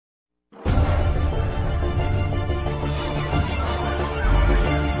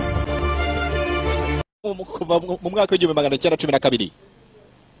mu mwaka w'igihumbi magana cyenda cumi na kabiri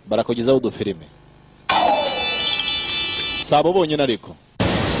barakugezaho udufilime sabo bonyine ariko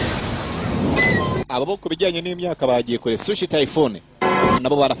abo bo kubijyanye n'imyaka bagiye kure Sushi Typhoon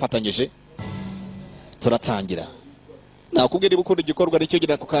nabo barafatanyije turatangira nakubwira ibukunda igikorwa nicyo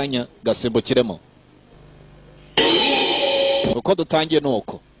gira ku kanya gasimbukiremo uko dutangiye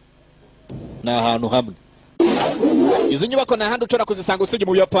nuko na ahantu hamwe izi nyubako na handi ushobora kuzisanga usibye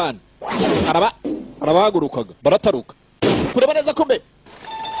mu Buyapani arabahagurukaga barataruka kureba neza kumbe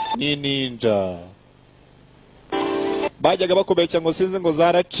ni ninja bajyaga bakubeshya ngo sinzi ngo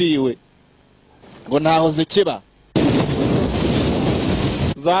zaraciwe ngo ntaho zikiba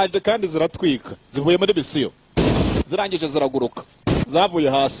zaje kandi ziratwika zivuye muri bisiyo zirangije ziraguruka zavuye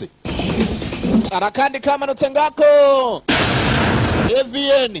hasi arakandi kamanutse ngako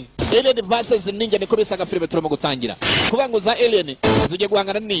Alien vs Ninja niko bisaga filime turimo gutangira kuba ngo za Alien zijye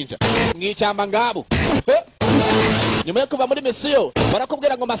guhangana ninja mwicyamba ngabo nyuma yo kuva muri misiyo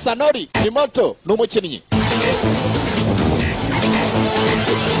barakubwira ngo Masanori Imoto n'umukinnyi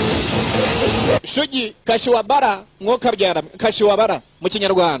Shuji Kashiwabara nkoka byara Kashiwabara mu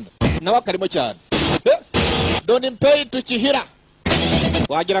Kinyarwanda nawe akarimo cyane Donimpei Tukihira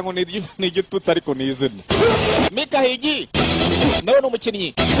wagira ngo ni igitutsi ariko ni izina Mika Higi nawe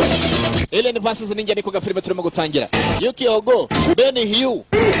n'umukinnyi Alien vs Ninja niko gafilime turimo gutangira Yuki Ogo Ben Hyu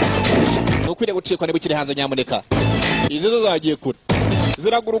nukwiriye gucikwa niba ukiri hanze nyamuneka izi zo zagiye kure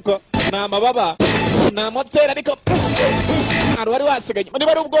ziraguruka na amababa na moteri ariko wari wasigaye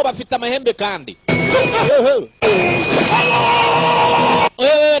niba ari ubwoba afite amahembe kandi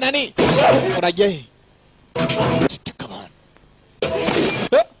nani urajye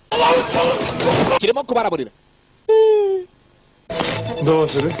kirimo kubaraburira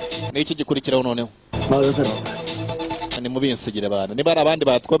niki gikurikiraho noneho ni mubinsigire abantu niba ari abandi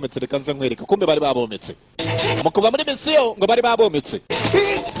batwometse reka nze nkwereka kumbe bari babometse mu kuva muri misiyo ngo bari babometse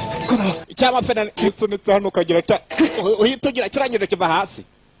cyangwa fena isunitse hano ukagira uhita ugira kirangirire kiva hasi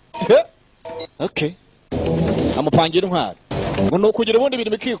okay amupangira intwari ngo ni ukugira ubundi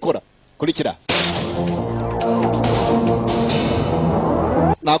ibintu bikikora kurikira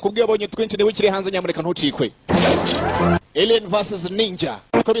nakubwiye abonye twinshi niba ukiri hanze nyamureka ntucikwe Alien vs Ninja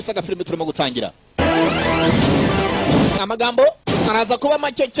uko bisaga filime turimo gutangira amagambo araza kuba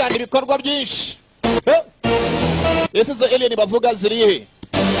make cyane ibikorwa byinshi ese zo Alien bavuga zirihe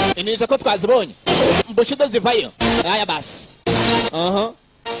inije ko twazibonye mbushido zivayo aya basi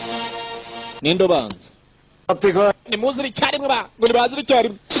nindo banza ni muziri cyarimwe ba ngo ni baziri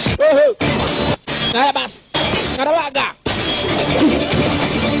cyarimwe aya basi karabaga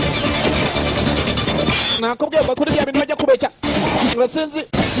nakubwiye ngo kuri bya bintu bajya kubeshya ngo sinzi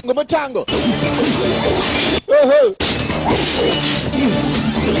ngo mucango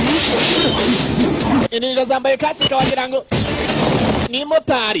ininja zambaye kasika wagira ngo ni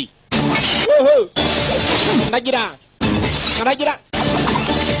motari nagira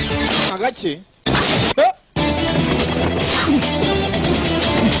agake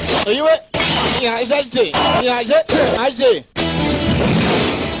iwe yaje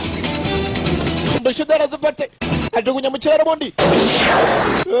mbishidara zifate ajugunya mu kiraro bundi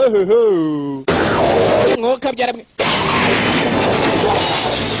nkoka byaramwe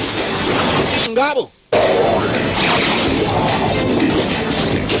ngabo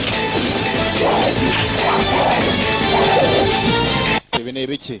ibi ni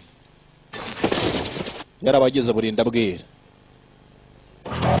ibiki yarabageze burinda bwira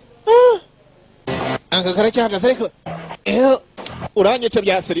anga karacyahagaze ariko uranyice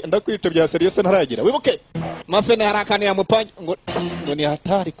bya seri ndakwice bya seri yese ntaragira wibuke mafene harakane ya mupanye ngo ni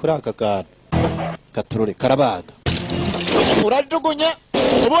hatari kuri aka kantu katurore karabaga urajugunya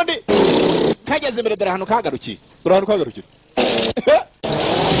ubundi kageze imbere dore hano kagarukiye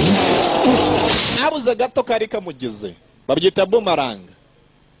nabuze gato kari kamugeze babyita bumaranga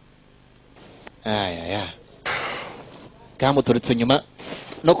aya kamuturutse nyuma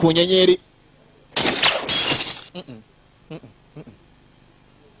no ku nyenyeri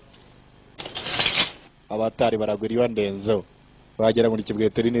abatari baragura iyo ndenzo bagera muri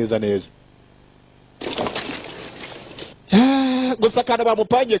kibweteri neza gusa kana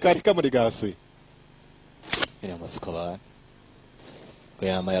bamupangiye kari kamuri gasuye iri amasuka bana ko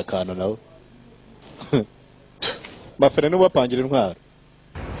yama yakano nawe mafere n'ubapangira intwaro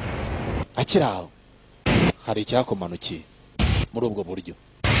akiraho hari icyakomanukiye muri ubwo buryo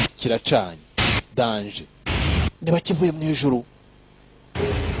kiracanye danje niba kivuye mu ijuru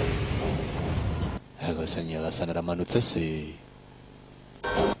agasana ramanutse se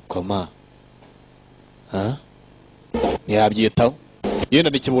koma ntiyabyitaho yenda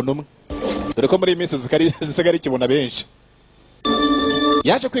ni kibuno umwe dore ko muri iyi minsi zisigaye kibona benshi.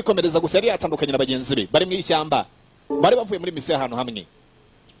 Yaje kwikomereza gusa yari yatandukanye na bagenzi be bari mu ishyamba, bari bavuye muri misiyo ahantu hamwe.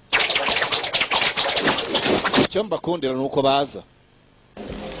 Icyo mbakundira nuko baza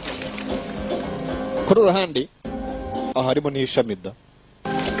kuri uruhande aho harimo n'ishami da.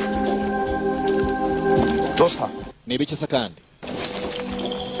 Dosta ni ibiki se kandi?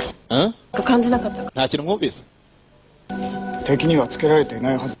 Nta kintu mwumvise? 敵にはつけられてい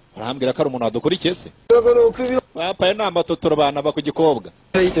ないはず。 Arambwira ko ari umuntu wadukurikiye se? Bapaye ni amatotoro bana ba ku gikobwa.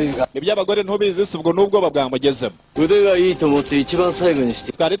 Iby'abagore ntubizi se ubwo n'ubwoba bwamugezemo.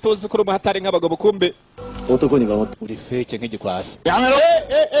 Twari tuzi ko uri umuhatari nk'abagabo kumbe uri feke nk'igikwasi.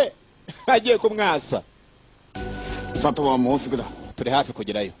 Agiye kumwasa. Sato wa mo usuku da. Turi hafi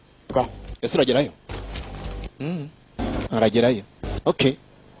kugerayo. Ese uragerayo? Aragerayo. Okay.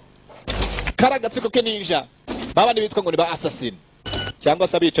 Karagatsiko ke ninja. Babandi bitwa ngo ni ba assassin. Cyangwa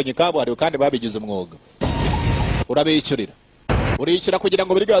se abicanyi kabuhariwe kandi babigize umwuga. Urabishyurira. Uriyishyura kugira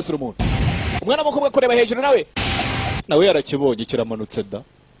ngo birigasire umuntu. Umwana mukobwa kureba hejuru nawe yarakibonye kiramanutse da.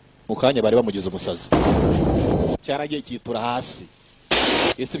 Mu kanya bari bamugize umusazi. Cyaragiye kitura hasi.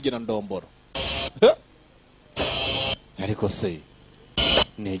 Ese byina ndomboro. Ariko se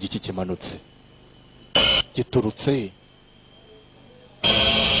ni igiki kimanutse? Giturutse.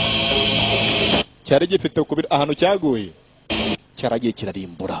 Cyari gifite kubira ahantu cyaguye. Cyaragiye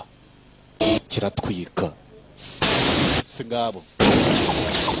kirarimbura. Kiratwika. Singabo.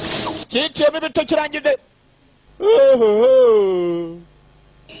 Kiciyemo ibito kirangije.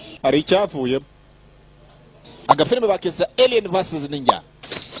 Hari icyavuyemo. Agafilime bakisa Alien vs Ninja.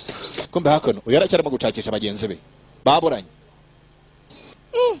 Kumbe hakono uyu aracyarimo gucakisha bagenzi be. Baburanye.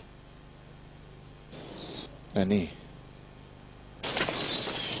 Nani?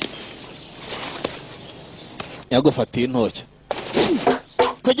 Yagufatiye intoki.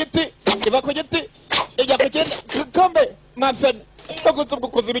 Ku giti, iba ku giti, ijya ku kindi, kombe, mafene. Bagutse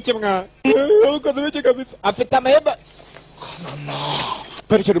ubukozi biki mwa. Ubukozi biki kabisa. Afite amahembe.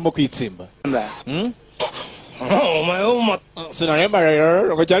 Kari cyarimo kwitsimba. Sinarema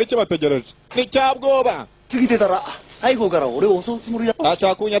rero, ngo cyari kibategereje. Ni cyabwoba. Tsigitera. Aigo gara ore oso tsumuri da.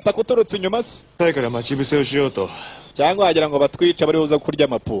 Acha kunyata kuturutse inyuma se. Taikara machibuse ushiyoto. Cyangwa wagira ngo batwica bari buza kurya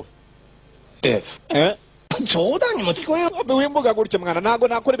amapu. Chodani mo kikoye. Wimbuga gutya mwana nago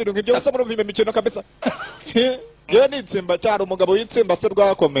nakora ibintu nk'ibyo gusa muri vime mikino kabisa. Yo nitsimba cyaro umugabo witsimba se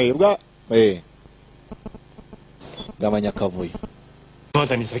rwakomeye rwa Gamanya kavuye.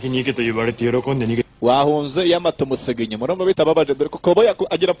 Mata ni saki nike to yibarete yorokonde nige. Wahunze yamata musega inyuma no bita babaje dore ko kobo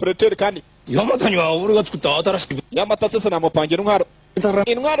agira pretere kandi yamata ni wa uri gatsukuta atarashiki. Yamata sese namupange intwaro.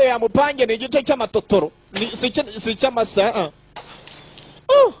 Intwaro yamupange ni igice cy'amatotoro. Si cy'amasa.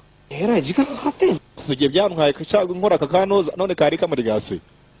 Era jika kakate. Sigiye byantwaye kwicaga nkora kakanoza none kari kamuri gasuye.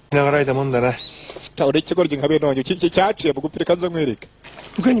 Nagaraita mondara. Taure ikigoryi nkabe nonye kiki cyaciye bugupfira kanze nkwereka.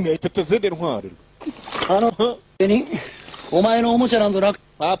 Tukani me Pete zindi ntwaro. Hano. Ni omaye no omucha nanzo nak.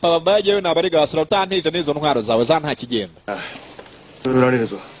 Papa babaye we nabari gasura utantije nizo ntwaro zawe za nta kigenda.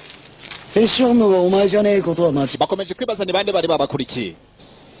 Rurarirezo. Eshono ga omaye jane koto wa machi. Bakomeje kwibaza ni bande bari babakurikiye.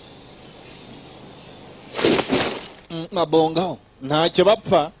 Mabonga ntacyo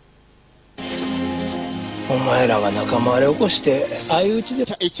bapfa. Omaera ga nakama wale okoshite ayu uchi de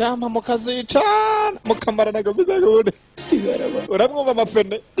Icyama mukazicana mukamara nagabiza gode. tigaraba. Uramwumva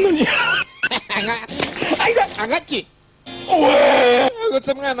amapene. Nani? Angaki.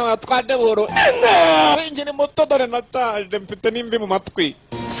 Gutse mwana wa twade buhoro. Ingine muto dore nataje mfite nimbi mu matwi.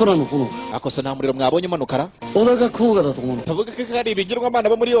 Sora no hono. Akose nta muriro mwabonye manukara. Odaga koga da tomono. Tavuga ko ari ibigirwa mana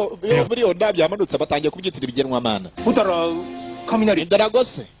bo muri yo ndabyamanutse batangiye kubyitira ibigirwa mana. Utara kaminari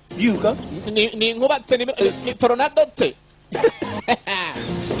Ndaragose. yuka. Ni nkubatse ni tornado te.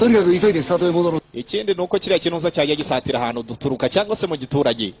 Tonikaku isoide sato e modoro. Ikindi nuko kiriya kinuza cyajya gisatira ahantu duturuka cyangwa se mu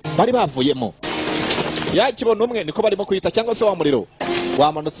giturage. Bari bavuyemo. Yakibona umwe niko barimo kwita cyangwa se wa muriro.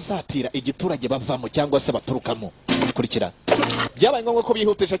 Wamanutse usatira igiturage bavamo cyangwa se baturukamo. Kurikira. Byabaye ngombwa ko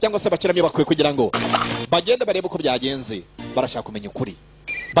bihutisha cyangwa se bakiramye bakwiye kugira ngo bagende barebe uko byagenze. Barashaka kumenya ukuri.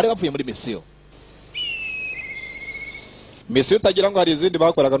 Bari bavuye muri misiyo. Misiyo utagira ngo hari izindi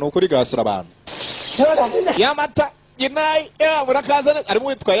bakoraga ni ukuri gasura abantu. Yamata Ginai burakaza arimo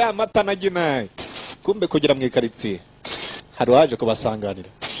witwa Yamata na Ginai. Kumbe kugira mu ikaritsiye hari waje kubasanganira.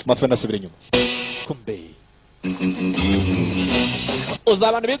 Mafena asubira inyuma. Kumbe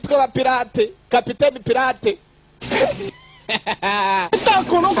uzabana bitwa ba pirate, kapiteni pirate.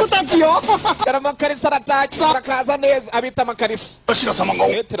 Tako no kutachiyo. Karama karisa rataki arakaza neza abita makarisa. Ashira sama ngo.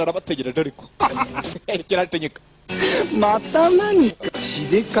 Etera arabategereje ariko. Kiratenyeka. また何かし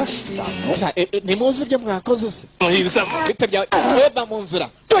でかしたの？じゃあnimuzi ibyo mwakoze se bitabya weba mu nzira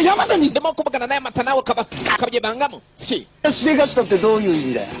山田に ndimo kuvugana naye mata nawe kabyibangamo si しでかしたってどういう意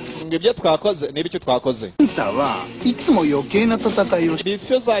味だよ？ ibyo twakoze niba icyo twakoze あんたはいつも余計な戦いをし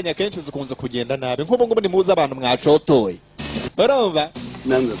misiyo zanyu akenshi zikunze kugenda nabi nk'ubu ngubu nimuzi abantu mwacotoye urumva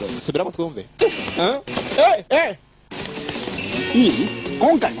なんだと subiramo twumve いい？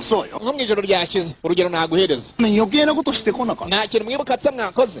今回もそうよ nko mu ijoro ryashize urugero naguhereza 余計なことしてこなかった nta kintu mwibuka se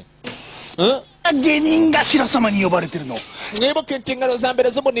mwakoze 下人頭様に呼ばれてるの mwibuke inshingano za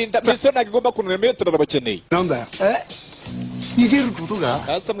mbere z'umuninda misiyo ntabwo igomba kunanira metero arabakeneye なんだよ逃げることが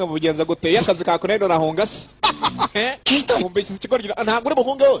hasi mwe mubigenza gute iyo akazi kakunanira urahunga se 聞いた wumvise ikigoryi ntabwo uri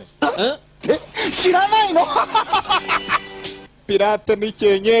buhunge wowe 知らないの pirate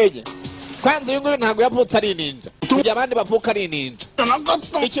n'icyenyenye kwanza uyu nguyu ntabwo yavutse ari ininja kugira abandi bavuka ari ininja なかっ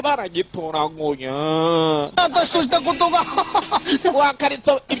た ikibara gitoragunya 私としたことが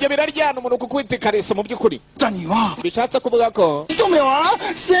wakariso ibyo biraryana umuntu kukwita ikariso mu by'ukuri には bishatse kuvuga ko 一目は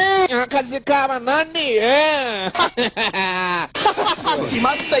せー akazi k'abanani 決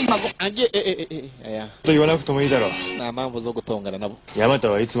まった今 aya と言わなくてもいいだろう。 nta mpamvu zo gutongana nabo 山田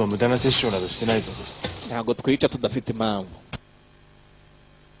はいつも無駄な殺生などしてないぞ。 ntabwo twica tudafite impamvu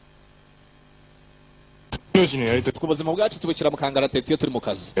命のやりとり ubuzima bwacu tubushyira mu kangaratete iyo turi mu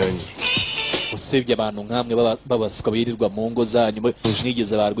kazi のように usibye abantu nk'amwe babaswa birirwa mu ngo zanyu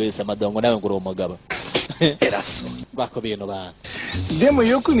mwigeze ba rwese amadongo nawe ngo uri umugabo 偉そう bako bintu bantu でも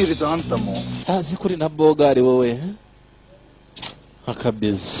よく見るとあんたも hazi kuri na bogari wowe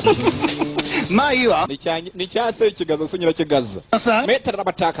akabizi まあいいわ ni cyase ikigazo se nyirakigaza さ metero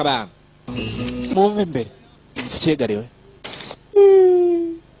n'abashaka abantu mwumve imbere si cyegariwe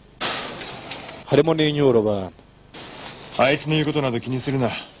harimo n'inyuro bantu あいつの言うことなど気にするな。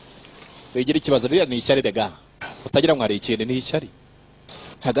 wigira ikibazo ririya ni ishyari rega utagira ngo hari ikintu ni ishyari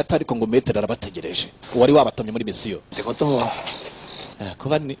hagati ariko ngo metero arabategereje uwari wabatumye muri misiyo ってことは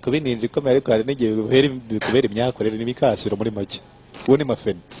kuba ininja ikomeye ariko hari n'igihe bikubera imyakorere n'imikasiro muri make uwo ni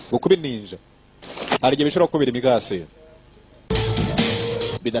mafeni ngo kuba ininja hari igihe bishobora kubera imikasiro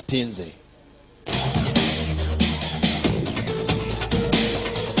bidatinze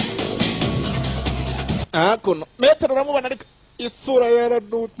hakuno metero uramubona ariko isura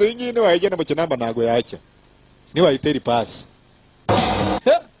yaranutse iyi ngiyi niwayigena mu kinamba ntabwo yacya niwayitera ipasi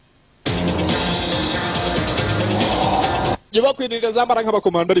jya bakwinirira zambara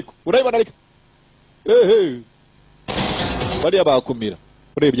nk'abakomanda ariko urabibona ariko bariya bakumira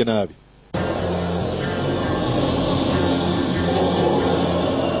urebye nabi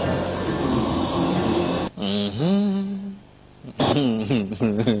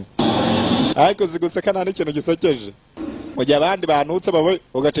ariko ziguseka nta n'ikintu gisekeje mu gihe abandi banutse bawe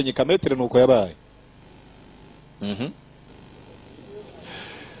ugacinyika metero nuko yabaye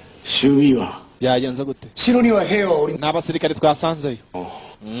周囲は byagenze gute 城には兵はおり nta basirikare twasanzeyo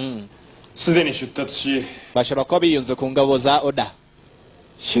すでに出立し、 bashobora kuba biyunze ku ngabo za oda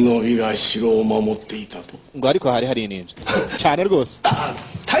忍びが城を守っていたと ngo ariko hari hari ininja cyane rwose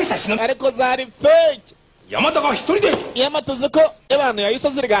大した忍び ariko zari fake 山田が一人で yama tuzi ko abantu yahise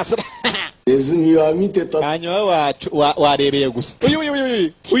zirigasira ネズミは見てた hanyuma warebeye gusa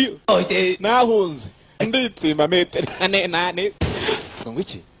uyu おいて nahunze nditsimba metero nane ngo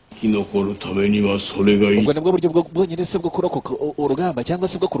iki 生き残るためにはそれがいい ubwo nibwo buryo bwonyine se bwo kurokoka urugamba cyangwa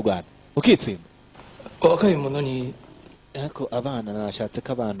se bwo kurwana ukitsinda 若い者に ariko abana nashatse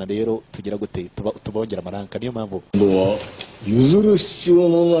ko abana rero tugira gute tubongera amaranka niyo mpamvu のは譲る必要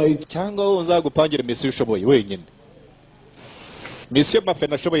のない cyangwa wowe uzagupangira misiyo ushoboye wenyine misiyo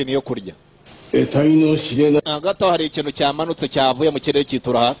mafena ashoboye niyo kurya 得体の知れない hagati aho hari ikintu cyamanutse cyavuye mu kirere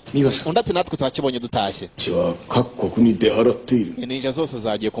cyitura hasi 見ました undi ati natwe twakibonye dutashye 私は各国に出払っている ininja zose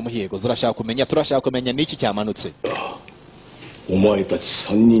zagiye ku muhigo turashaka kumenya n'iki cyamanutse お前たち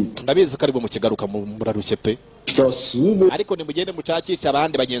3人と ndabizi ko ari bwo mukigaruka murarushye pe 来た数名 ariko nimugende mucakisha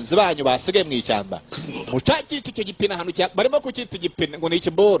abandi bagenzi banyu basigaye mu ishyamba mucakisha icyo gipine ahantu barimo kucyita igipine ngo ni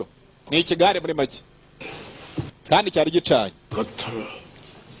ikiboro ni ikigare muri make kandi cyari gicanye かったら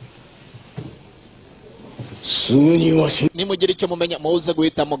すぐにわし nimugira icyo mumenya muze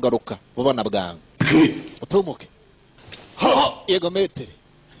guhita mugaruka mubona bwangu 食え utumuke は yego metere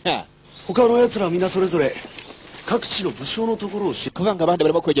他の奴ら皆それぞれ各地の武将のところを知 kuvuga ngo abandi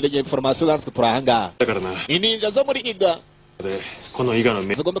barimo kwegeranya inforomasiyo natwe turi ahangaha だからな。 ininja zo muri iga で、この伊賀の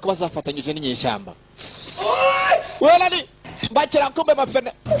目 zigomba kuba zafatanyije n'inyeshyamba werani mbakira kumbe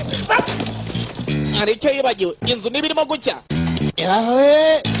mafene hari icyo yibagiwe inzu niba irimo gucya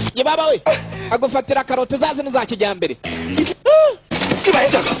yawe yababa we agufatira karote zazi za kijyambere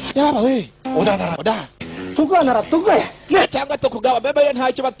yababa we 織田なら oda tukana tukaye cyangwa tukugaba bebe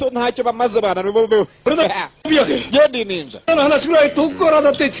ntacyo bamaze bana genda ninja hanashi gurai tukora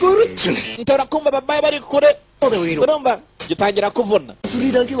date kurutsu ntora kumva babaye bari kure urumva gitangira kuvuna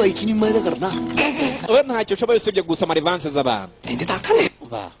suri dake wa 1人前だからな we ntacyo ushoboye usibye gusoma advance z'abantu tende takane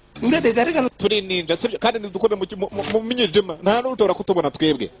ura de dare kana turi ninja sibyo kandi ntidukore mu myijima nta n'utora kutubona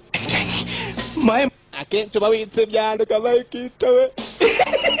twebwe mae akenshi bawitse byano kazayikitawe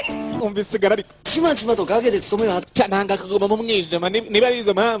umvisigara ariko chima to kage de tsume yo nanga kuguma mu mwijima niba ari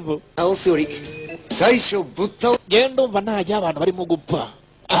izo mpamvu aosi yori daisho butta genda umva ntajya abantu barimo gupfa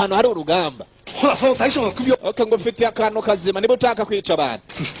ahantu hari urugamba hora so daisho no kubyo okay ngo mfite akantu kazima niba utaka kwica abantu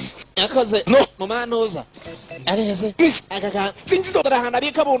yakoze mu manuza areze akaka tinjido rahana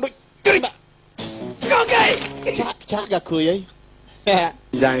bika bundu okay cyagakuye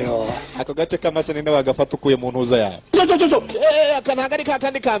dayo ako gace kamase ninde wagafata ukuye mu ntuza yawe akananga ari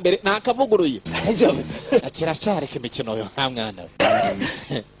kakandi kambere nakavuguruye kirachareka imikino yo nta mwana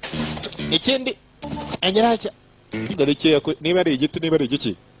ikindi anyaracya dore kiye niba ari igiti niba ari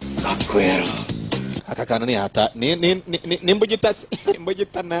igiki kakwera aka kantu ni hata ni mbugitase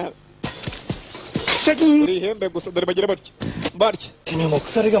imbugitana uri hembe gusa dore bagira barya kimi mo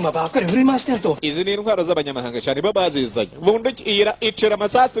kusariga mabakari uri master to izi ni intwaro z'abanyamahanga cyane bo bazizanye bundi icira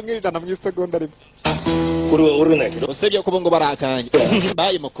amasasu ngirana mu isegonda rimwe uri nakiro usebye kubo ngo barakanye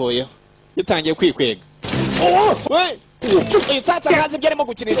bayimukoyeho yitangiye kwikwega we itsatsa kazi byarimo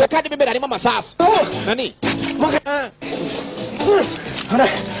gukinisha kandi bimera harimo amasasu nani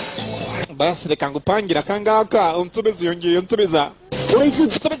basi reka ngupangira kangaka unsubiza yongeye unsubiza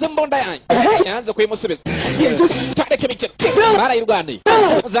subiza mbonda yanjye yanze kuyimusubiza cyareke bikira barayirwaniye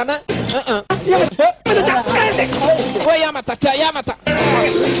zana we yamata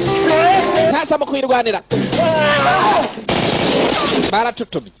ntasamo kuyirwanira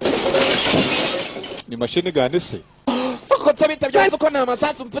baratutumye ni mashini gani se bakotse bitabye uko nta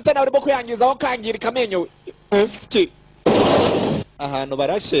masasu mfite nawe urimo kuyangizaho kangirika amenyo we ahantu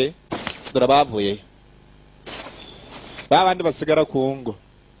barashe dore bavuye babandi basigara ku ngo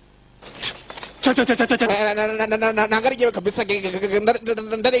nangarigiye kabisa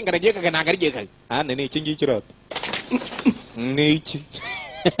ndarengaragiye kaga nangarigiye kaga hane ni iki ngiki rata ni iki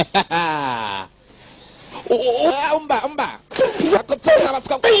umba akotsa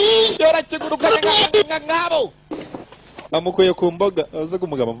baswa yora kigurukanye ngabo bamukuye ku mboga aze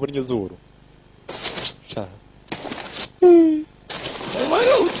kumugaba mvunnye zuru cha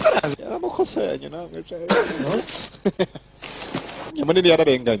yaramukoseye namwe cha munini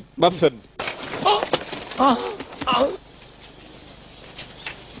yararenganye bafenze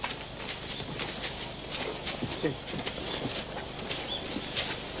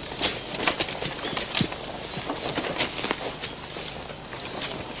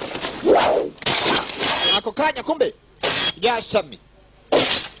ako kanya kumbe yashami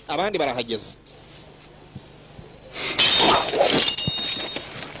abandi barahageze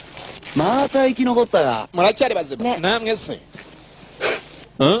mata ikinogota ga muracyari bazima namwe se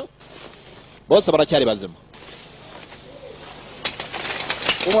bose baracyari bazima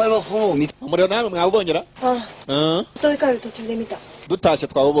omae wa hono mi umuriro namwe mwabubonyera Toikaru途中で見た dutashye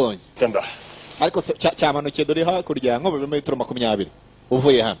twabubonye Tanda. ariko cyamanukiye dore hakurya nko mu metero 20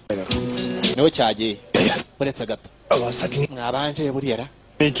 uvuye hano niwe cyagiye uretse gato abasaki mwabanje buriyara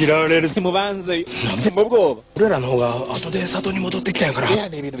嫌われる mubanze mu bwoba 俺らの方が後で里に戻ってきたんやから ya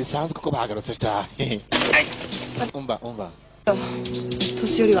ni ibintu bisanzwe kuko bahagarutse cyane umva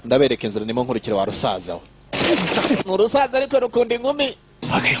年寄りは ndabereka inzira nimo nkurikira wa rusaza we mu rusaza ariko rukunda inkumi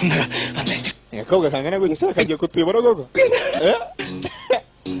若い女が案内して agakobwa kangana gutya cyakagiye kutuyobora gogo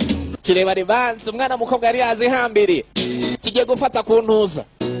kireba rivansi umwana mukobwa yari yazihambiriye kigiye gufata ku ntuza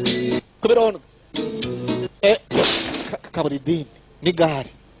ku birondo kaburidini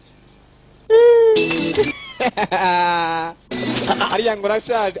n'igare ariya ngo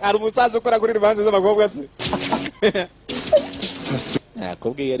urashaje hari umusaza ukora kuri rivansi z'abakobwa se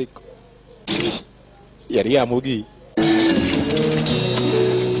yakubwiye ariko yari yamubwiye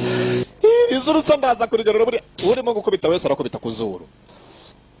izuru so ndaza kurigarura buri urimo gukubita wese arakubita ku zuru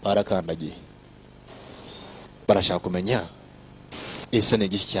barakandagiye barashaka kumenya ese ni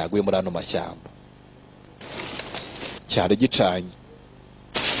igiki cyaguye muri ano mashyamba cyari gicanye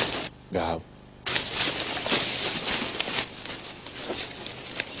ngabo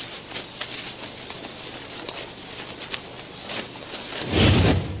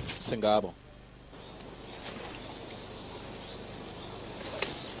se ngabo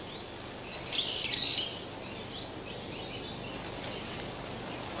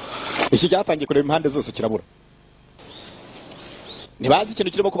iki cyatangiye kureba impande zose kirabura ntibazi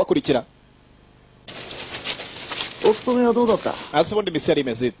ikintu kirimo kubakurikira 勤めはどうだった？ ase ubundi misi yari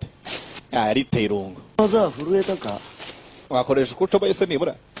imeze ite? Yari iteye irungu. 技は震えたか？ wakoresha uko ushoboye se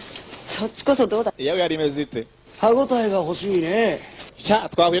nibura? そっちこそどうだ。 yawe yari imeze ite? 歯応えが欲しいね。 sha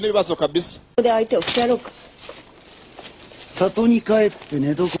twahuye n'ibibazo kabisa. ここで相手をしてやろうか。 里に帰って寝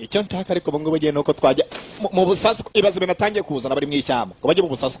床。 icyo nshaka ariko ubungubu ugiye nuko twajya mu busaswa. Ibaze ibintu atangiye kuzana bari mu ishyamba ngo bajye mu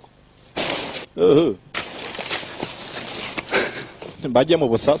busaswa. bajye mu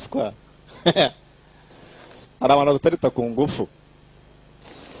busaswa. hari abantu batarita ku ngufu.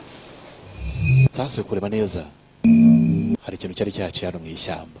 sasa kureba neza hari ikintu cyari cyaciye hano mu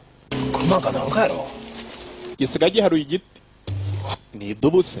ishyamba. 細かなのかやろ。 gisigaye giharuye igiti. ni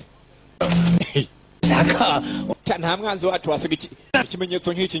idubu se. Zaka. nta mwanzi wacu wasiga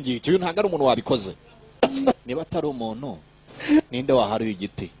ikimenyetso nk'iki ngiki. uyu ntabwo ari umuntu wabikoze. niba atari umuntu ninde waharuye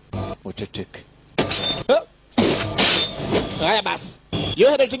igiti? muceceke. aya basi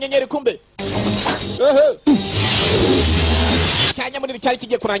yohereje inyenyeri kumbe. cyanya munini cyari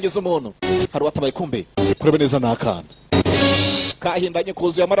kigiye kurangiza umuntu. hari uwatabaye kumbe. kurebe neza ni akana kahindanye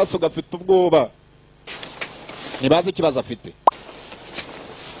kuzuye amaraso gafite ubwoba. ntibazi ikibazo afite.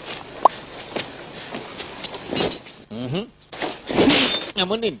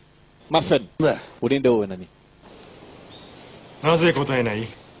 munini mafeni urinde wowe nani? なぜ答えない？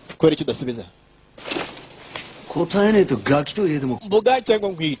 kubera icyo udasubiza? 答えねえとガキといえども。 mvuga cyangwa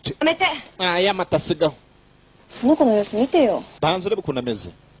nkwice? やめて。 aya mata asigaho. その子の様子見てよ。 banza urebe ukuntu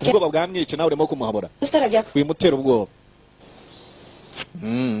ameze. ubwoba bwamwica nawe urimo kumuhabura. そしたら逆。 wimutera ubwoba.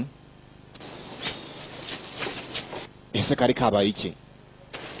 ese kari kabaye iki?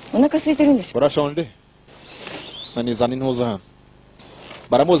 お腹空いてるんでしょ。 urashonje? nanizana intuza hano.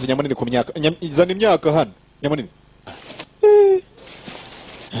 baramuzi nyamunini ku myaka. izana imyaka hano nyamunini.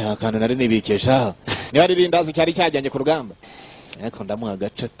 akantu nari nibikesha. niba ari irindazi cyari cyajyanye ku rugamba. ariko ndamuha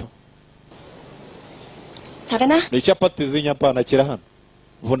agace to. 食べな。 ni icyapati z'inyapana kira hano.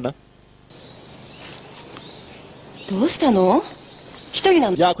 vuna. どうしたの？一人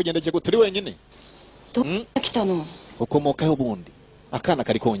なの？ yakugendekeye turi wenyine? どっから来たの？ ukomoka he ubundi? akana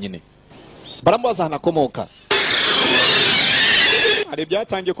kari konyine. baramubaza ahantu akomoka. hari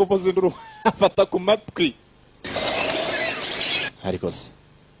ibyatangiye kuvuza induru. afata ku matwi. ariko se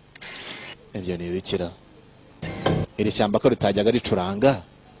ibyo ni ibikira? iri shyamba ko ritajyaga ricuranga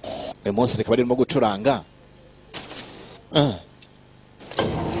uyu munsi rikaba ririmo gucuranga.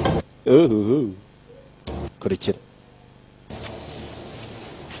 kurikira.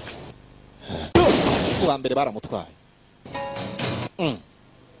 uwa mbere baramutwaye.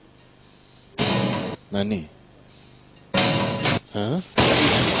 nani?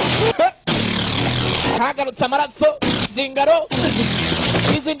 hagarutse amaraso zingaro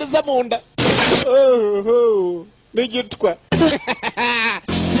n'izindi zo mu nda. n'igitwa.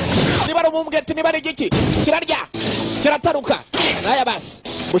 niba ari umumbweti niba ari igiki kirarya kirataruka. naya basi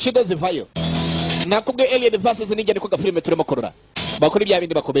bushido zivayo. nakubwe alien versus ninjye niko gafilime turimo korora. bakora ibya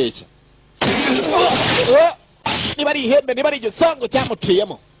bindi bakubeshya. niba ari ihembe niba ari igisongo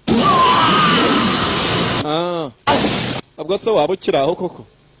cyamuciyemo. ubwo se waba ukiri aho koko?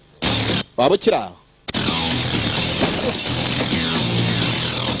 waba ukiri aho?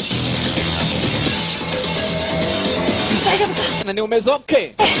 nani umeze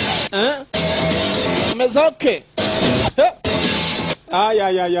okay? umeze okay?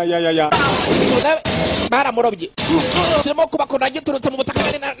 ayayayayaya baramurobye. kirimo kubakora giturutse mu butaka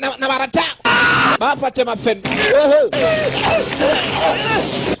na barata bafate mafeni.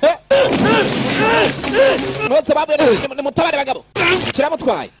 notse babwe ni mutabare bagabo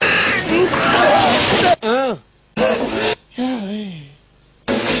kiramutwaye.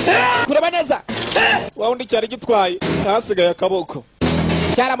 kureba neza wa undi cyari gitwaye hasigaye akaboko.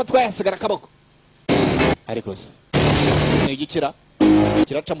 cyaramutwaye hasigara akaboko. ariko se ni igikira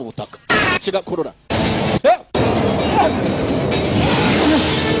kiraca mu butaka kigakurura.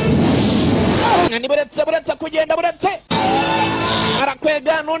 ni buretse kugenda buretse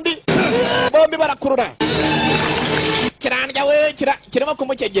arakwega n'undi bombi barakurura. kirandya we kirimo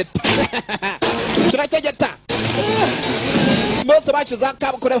kumukegeta. kirakegeta. bose bashize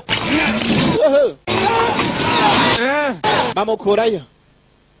akabo kureba. bamukurayo.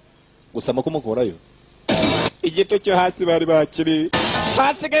 gusa mu kumukurayo igice cyo hasi bari bakiri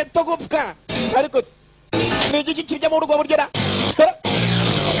hasigaye tugupfa. ariko ni igiki kirya mu rugo buryo.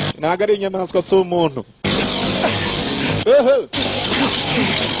 ntabwo ari inyamaswa si umuntu.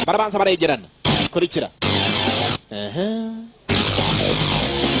 barabanza baregerana. kurikira.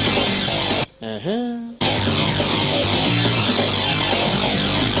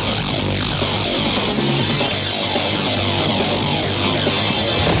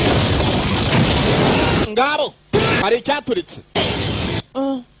 ngabo hari cyaturitse.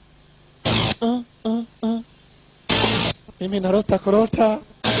 Mimi narota kurota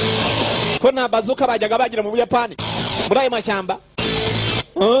ko nta bazuka bajyaga bagira mu Buyapani muri ayo mashyamba.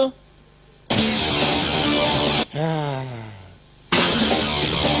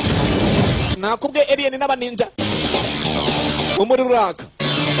 Nakubwe alien n'abaninja umuri ruraka.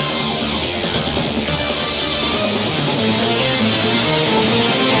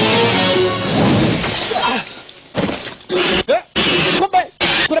 Kumbe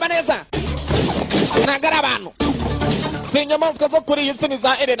kureba neza nagara abantu sinyamaswa zo kuri iyi sini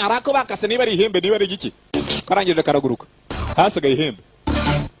za alien harako bakase niba ari ihembe niba ari igiki karangije karaguruka hasigaye ihembe.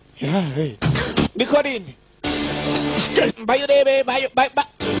 Nikorine bayurebe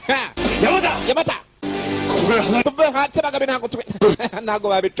Yamata tube hate bagabe ntago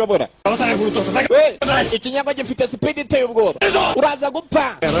babicobora. Ikinyago gifite speed iteye ubwoba uraza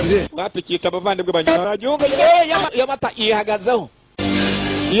gupfa bapikita abavandimwe banyuma. Yamata yihagazeho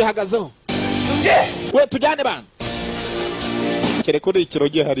we tujyane bana kere kuri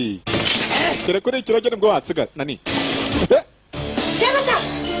ikiroge hari nibwo watsigara nani.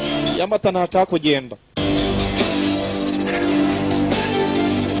 Yamata ntashaka kugenda.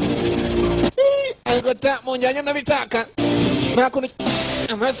 Agota munjanye nabitaka nakuntu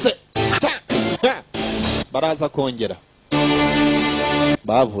amase baraza kongera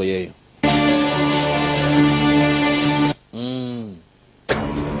bavuyeyo.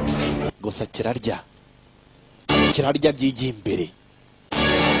 Gusa kirarya byigiye imbere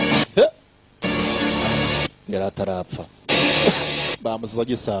yari atarapfa bamusiza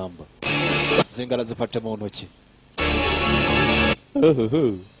gisamba zingara zifate mu ntoki.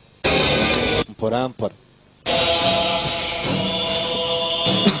 Mpora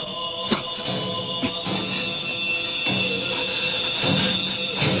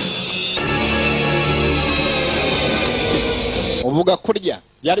uvuga kurya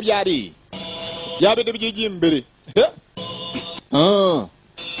byari byabindi byigiye imbere.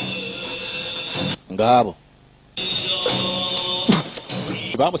 Ngabo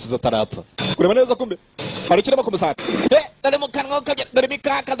bamusiza atarapfa kureba neza kumbe hari kirimo kumusata. Dore mu kanwa kabya dore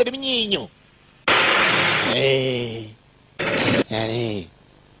bikaka dore imyinyo.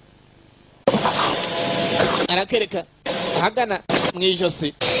 Arakereka hagana mu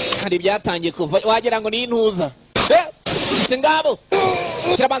ijosi hari byatangiye kuva wagira ngo ni intuza. Singabo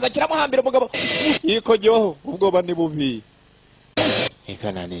kirabanza kiramuhambira umugabo yikojyoho ubwoba ni bubi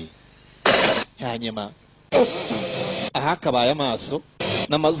ikanani hanyuma ahakabaye amaso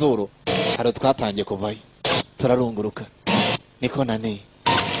n'amazuru hari twatangiye kuvayo turarunguruka niko nani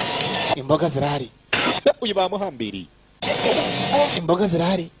imboga zirahari. Uyu bamuhambiriye imboga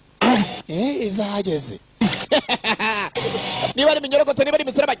zirahari izahageze niba ari iminyorogoto niba ari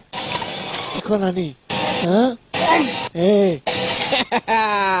imisarabanya niko nani.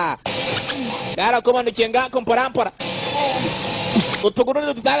 Karakumanukiye ngako mpora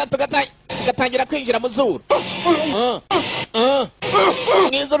utuguru tugatangira kwinjira mu zuru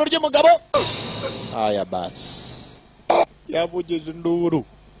mu izuru ry'umugabo. Aya basi yavugije induru.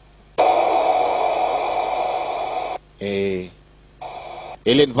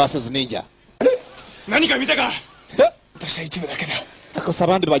 Alien vs Ninja. Nani ka mitaka?私は一部だけだ。Akosa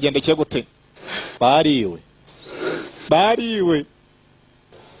abandi bagendekeye gute? Bariwe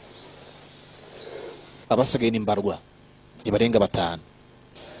abasigaye n'imbarwa ibarenga 5.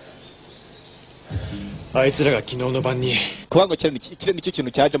 あいつらが昨日の晩に kuba ngo kire nicyo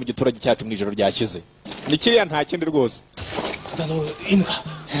kintu cyaje mu giturage cyacu mu ijoro ryashize. Ni kiriya nta kindi rwose. Inu ka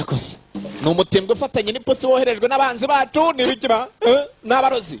yakose ni umutembwe ufatanye n'ipusi woherejwe n'abanzi bacu nibikiba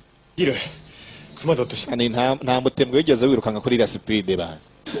n'abarozi. いる熊だとし nta mutembwe wigeze wirukanga kuri iriya speed ba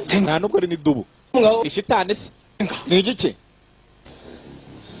nta nubwo ari n'idubu ishitani se ni igiki.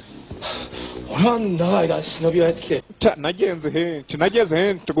 俺は長い間忍びをやってきて nagenze henshi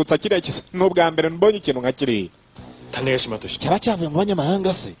gusa kiriya kisa n'ubwa mbere mbonye ikintu nka kiriya 種子島として cyaba cyavuye mu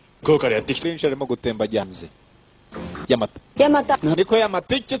banyamahanga se. 向こうからやってきて benshi arimo gutemba ajyanze Yamata Yamata niko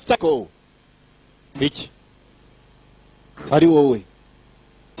Yamata iki tsako iki ari wowe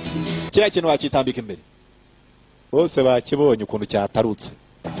kiriya kintu wakitambika imbere bose bakibonye ukuntu cyatarutse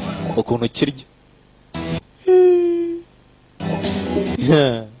ukuntu kirya.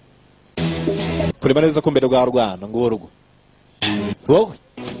 Kureba neza ko mbere rwa Rwanda ngorwo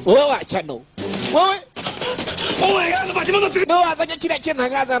wowe wacyano wowe no wazanye kiriya kintu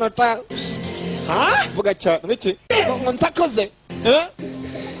ntangaza hano ta vuga cyane nk'iki ngo nsakoze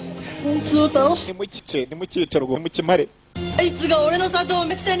nimukice rwo nimukimare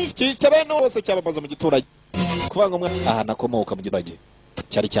kica bene bose cyabamaze mu giturage kuvuga ngo aha nakomoka mu giturage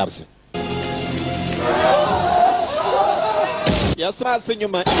cyari cyabuze yasase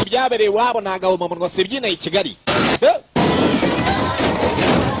inyuma ibyabereye iwabo nagahoma munwa sibyineye i Kigali.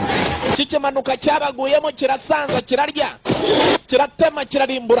 Kikimanuka cyabaguyemo kirasanza kirarya kiratema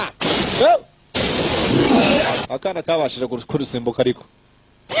kirarimbura. Akana kabashije kurusimbuka ariko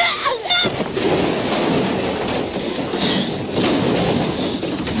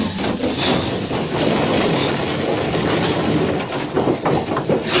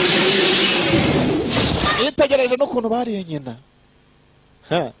yitegereje n'ukuntu bariye nyina.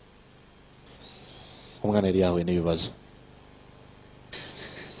 Umwana yari yahuye n'ibibazo,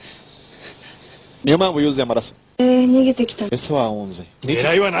 niyo mpamvu yuzuye amaraso. Ese wahunze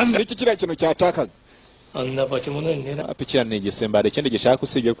niki kiriya kintu cyatakaga? Apikira ni igisemba, hari ikindi gishaka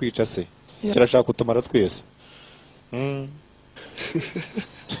usibye kwica se? Kirashaka kutumara twese.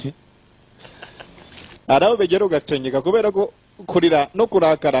 Araho begera ugacenyeka kubera ko kurira no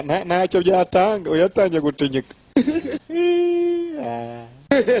kurakara ntacyo byatanga, uyatangiye gucenyeka.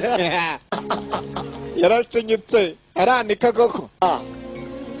 Yaracenyetse aranika koko.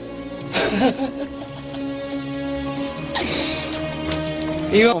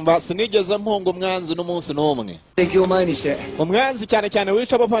 Umva sinigeze mpunga umwanzi n'umunsi n'umwe. Umwanzi cyane cyane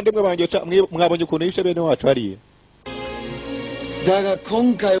wica abavandimwe banjye, mwabonye ukuntu yishe bene wacu hariya.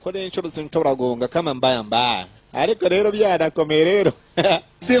 Kore inshuro sinshobora guhunga kama mbaya. Ariko rero byarakomeye rero.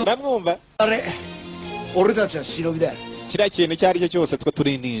 Ndamwumva. Kiriya kintu icyo ari cyo cyose twe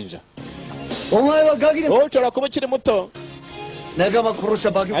turi ninja. Wowe ushobora kuba ukiri muto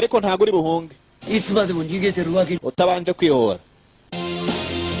ariko ntabwo uri buhunge utabanje kwihora.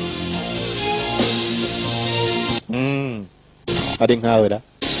 Ari nkawe ra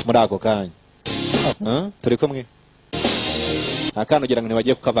muri ako kanya turi kumwe. Akana ugira ngo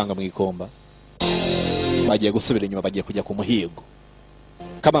ntibagiye kukavanga mu ikomba, bagiye gusubira inyuma, bagiye kujya ku muhigo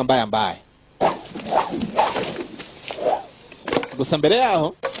kama mbaye. Gusa mbere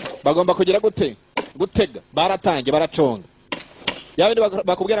yaho bagomba kugira gutega, baratangiye baraconga. Yabindi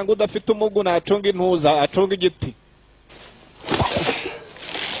bakubwira ngo udafite umugu nacunga intuza, acunga igiti.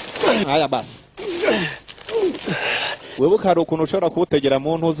 Aya basi webuka hari ukuntu ushobora kuwutegera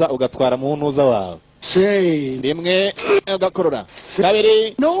mu ntuza ugatwara mu ntuza wawe. Rimwe ugakurura,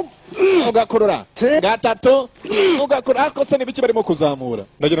 kabiri ugakurura, gatatu ugakurura. Ako se nibiki barimo kuzamura?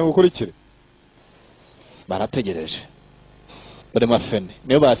 Ndagira ngo ukurikire. Barategereje. Dore mafene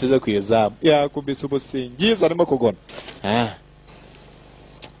niyo basize ku izamu, yakubise ubusingiza arimo kugona.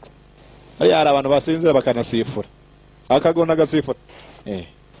 Hari abantu basinzira bakanasifura, akagona agasifura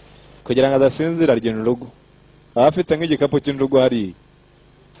kugira ngo adasinzira arya urugo. Abafite nk'igikapu cy'injugu hariya,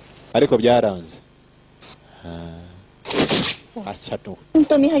 ariko byaranze.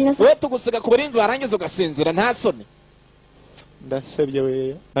 We tugusiga ku burinzi warangiza ugasinzira nta soni. Ndasebye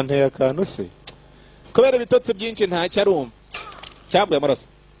we, anteye akantu se kubera ibitotsi byinshi ntacyo arumva. Cyabwe amaraso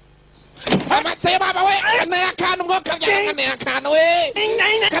amateye baba we, anteye akantu mwoka byangane akantu we.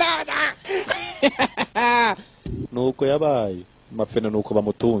 Nuko yabaye mafene, nuko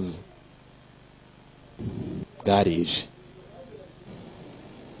bamutunze. Bwarije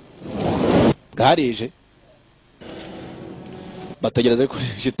bategereza ko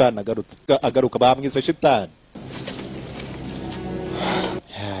shitani agaruka, bamwise shitani.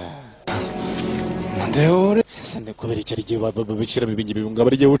 Sande kubera icyo ari gihe babishiramo ibingi bibunga,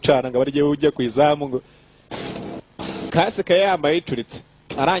 bari gihe ucana ngo bari gihe ujya ku izamu ngo kasika yambaye icuritse,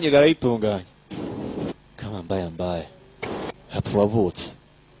 arangije arayitunganya kama mbaye hapfu wavutse.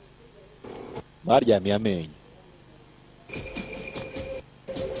 Baryamiye amenyo.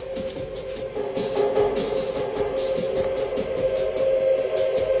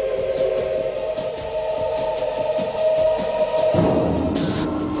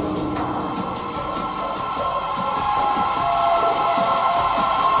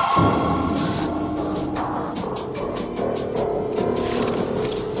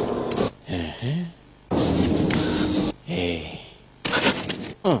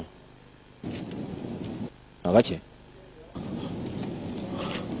 Agake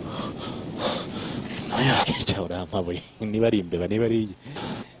cyawura amabuye, niba ari imbeba niba ari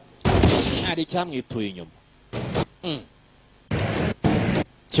hari cyamwituye inyuma,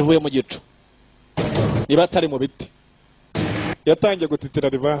 kivuye mu gicu, niba atari mu biti. Yatangiye gutitira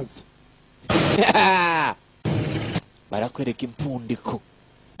ribanza. Barakwereka impfundiko,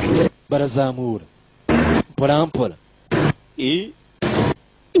 barazamura mpora.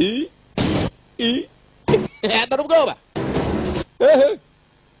 Dore ubwoba.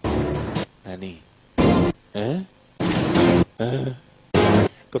 Nani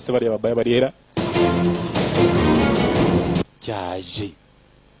ko se bariya babaye barihera cyaje.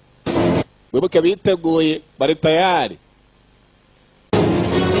 Wibuke biteguye, bari tayari.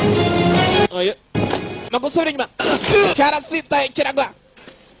 oya nagusubira inyuma cyarasitaye kiragwa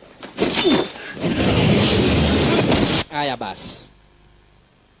aya basi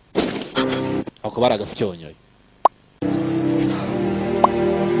ako baragasyonyoye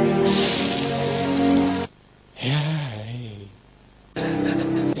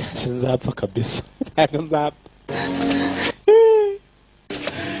sinzapfa kabisa ntabwo nzapfa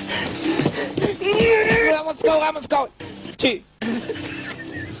wamusikawe ki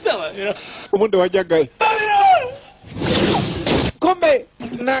ubundi wajyagayo kumbe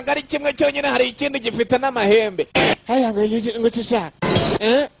ntabwo ari kimwe cyonyine hari ikindi gifite n'amahembe haya ngo cisha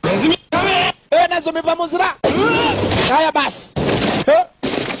nazo miva muzira haya basi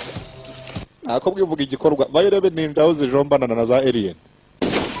nako bwivuga igikorwa bayirebe nindaho zijombana na za alien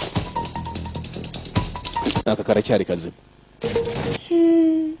aka karacyari kazima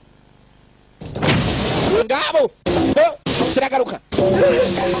ngabo kiragaruka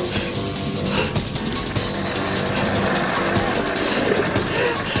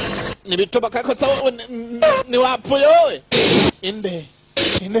nibituma kakotsa ni wapfuye wowe inde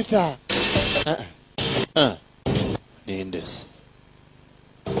ta ni indese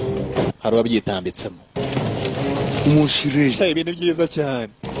hari uwabyitambitsemo umushirije ibintu byiza cyane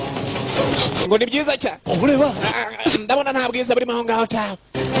ngo ni byiza cyane ureba ndabona nta bwiza burimo aho ngaho tawe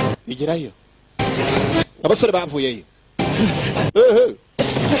igerayo abasore bavuyeyo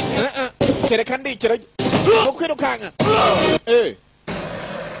kereka ndikira no kwirukanka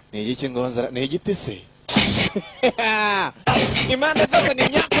ni igiki ngo nzara ni igiti se impande zose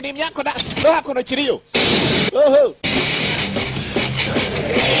ni imyako no hakuno kiriyo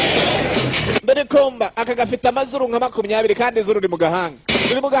mbere komba aka gafite amazuru nka 20 kandi izuru uri mu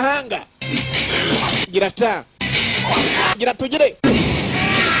gahanga gira ta gira tugire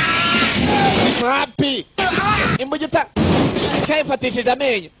happy imbugita cyayifatishije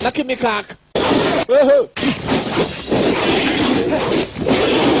amenyo nakimikaka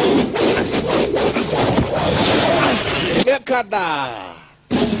Mekada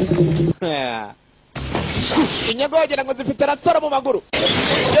inyagogera ngo zifite ratsoro mu maguru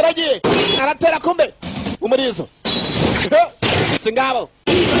yaragiye aratera kumbe umurizo singabo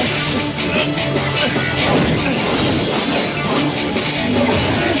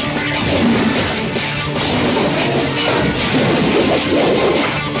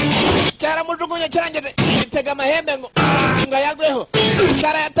cyaramujugunya kirangije itega amahembe ngo yagweho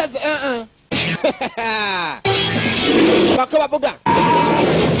cyarayataze bako bavuga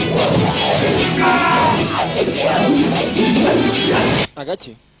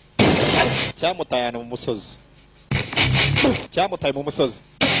agaki cyamutayana mu musozi cyamutaye mu musozi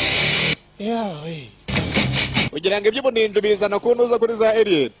yawe ugira ngo iby'ubunindu bizana kuntuza kuri za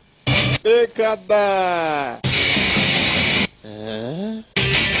alien ekada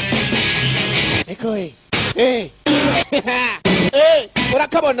ekoye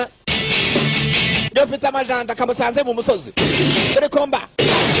urakabona gafite amajanda kamusanze mu musozi dore komba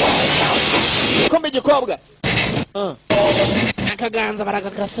igikobwa akaganza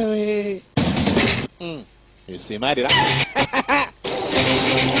baragakase we yusimarira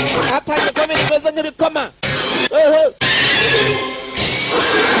atangiye kuba ibintu bimeze nk'ibikoma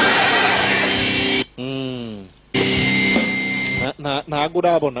ntago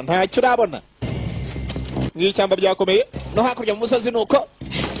urabona ntacyo urabona nk'ishyamba byakomeye no hakurya mu musozi nuko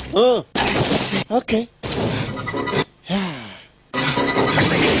okay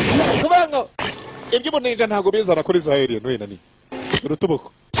kubango iby'ubuninja ntago bizana kuri za alien wena ni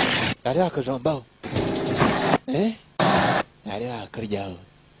urutuboko ari akajambaho ari akaryaho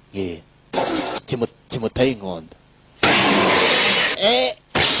kimutaye inkonda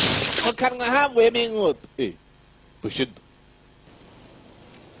mu kanwa havuyemo inkota bushido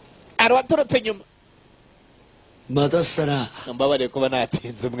ari waturutse inyuma madasara mbabarire kuba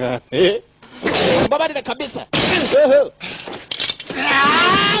natinze mwana mbabarire kabisa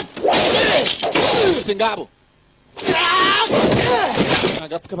singabo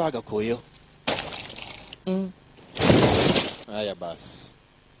agatwe bagakuyeho aya basi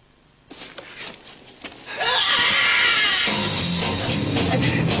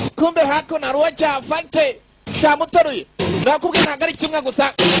kumbe hako naruwa cyafate cyamuteruye nakubwiye ntabwo ari kimwe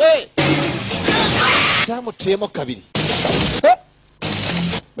gusa cyamutiyemo kabiri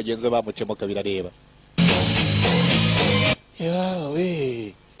mugenzi we bamuciyemo kabiri areba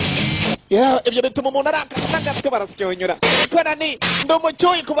yawe ibyo bituma umuntu arakara n'agatwe barasyonyora kora ni ndi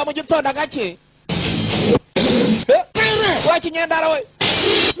umucyuyi kuva mu gitondo gake wa kinyendara we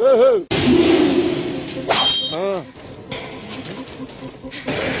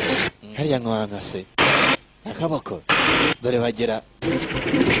hariya nkwankase akaboko dore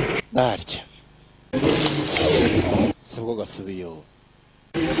ndarya sibwo gasubiyo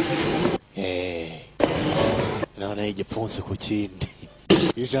none igipfunsi ku kindi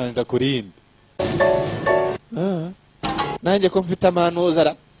ijana ndakurindi nanjye ko mfite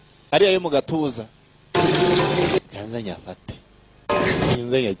amanuzara ariya yo mu gatuza yanze nyafate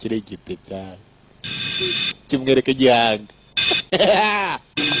sinze nyakire igite byawe kimwereke gihanga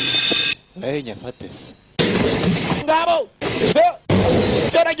nyafate se ngabo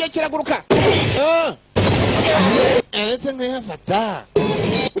cyaragiye kiraguruka aretse nkayafata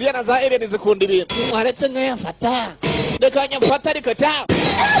uriya na za Irene zikunda ibintu aretse nkayafata reka nyafata ariko cya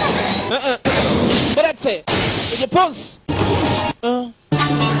buretse igipfunsi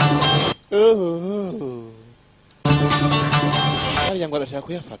hariya ngo arashaka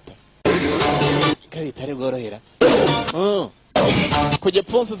kuyafata ikaba bitari bworohera ku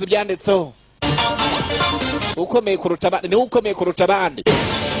gipfunsi uzi ibyanditseho ukomeye kuruta abandi niwe ukomeye kuruta abandi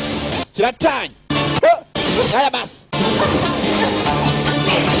kiratanya aya basi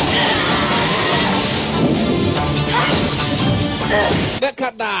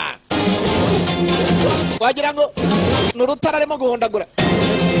reka da wagira ngo ni urutara arimo guhondagura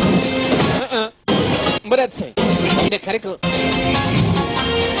muretse reka ariko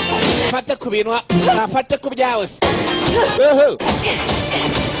fate ku bintu afate ku byawe se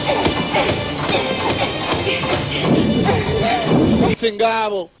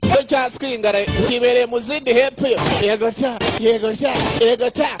singabo cyo cyaswingare kibereye mu zindi hepfo yego cha yego cha yego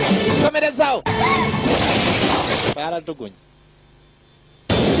cha komerezaho barajugunye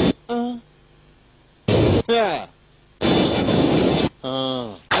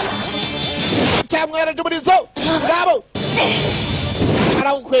cyamwera jumurizo ngabo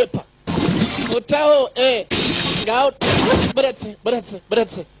arawukwepa utaho ngao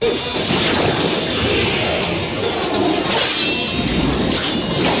buretse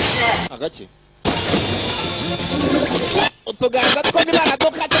agake utuganza two nibana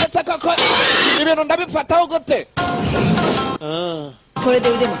dukateretse koko ibintu ndabifataho guteこれで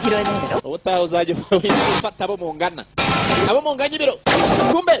腕も拾えないだろ。 ubutaha uzajya ufata abo mungana abo munganya ibiro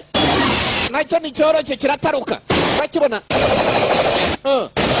kumbe nacyo ni cyoroshye kirataruka bakibona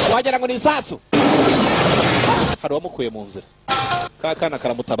wagira ngo ni isasu hari uwamukuye mu nzira ka kana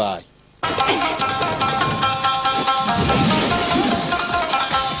karamutabaye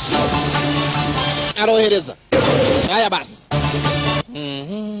arohereza aya basi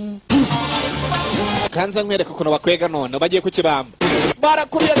kanza nkwereka ukuntu bakwega none bagiye kukibamba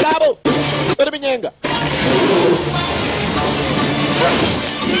barakuriye ngabo dore binyenga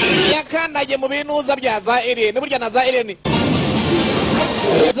yakandagiye mu binuza bya za Irene burya na za Irene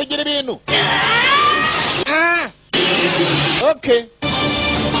zigira ibintu okay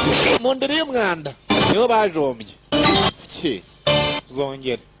mu ndiri y'umwanda niho bajombye sike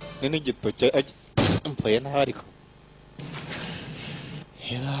zongera ni n'igitoke mpfuye nawe ariko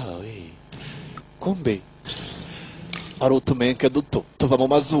we kumbe hari utumenke duto tuva mu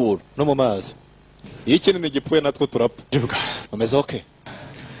mazuru no mu maso iyo ikinini gipfuye natwo turapfa umeze okay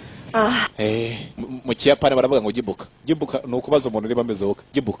mu kiyapani baravuga ngo gibuka ni ukubaza umuntu niba ameze okay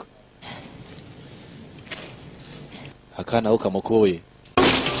gibuka akana aho kamukuye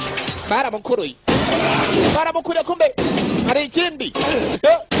baramukuruye kumbe hari ikindi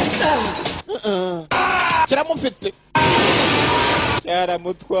kiramufite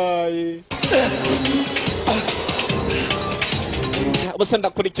yaramutwaye ubuse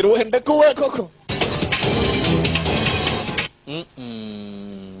ndakurikira uwende kuwe koko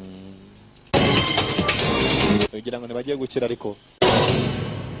kugira ngo ntibagiye gukira ariko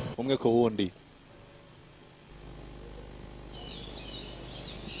umwe ku wundi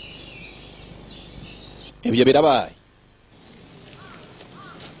ibyo birabaye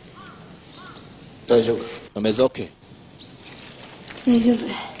umeze okay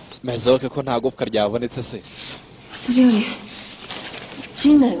meze okay ko nta gupfa ryabonetse se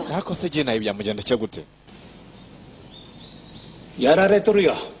ntako se jinaye byamugendekeye gute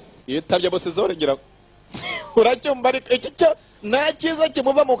yararetoruya iyo utabye bose zorengera uracyumva ariko iki cyo nta cyiza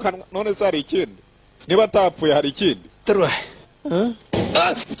kimuva mu kanwa none se hari ikindi niba atapfuye hari ikindi terura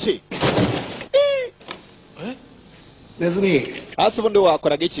iki nezumi hasi ubundi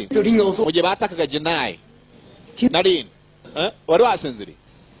wakoraga iki mu gihe batakaga jinaye nari wari wasinziriye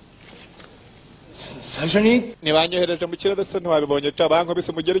sajani ntibanyohereje mu kirere se ntiwabibonye ca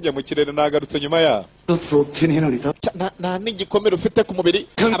bankubise umugeri mu kirere nagarutse nyuma yaho nta n'igikomere ufite ku mubiri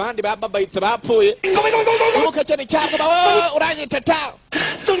abandi bababayitse bapfuye ubuka cyane cyangwa uranyita ta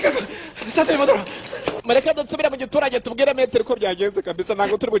mureke dutsubire mu giturage tubwire metero ko byagenze kabisa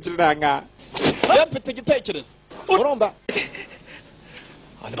ntabwo turi bukiriranga iyo mfite igitekerezo urumva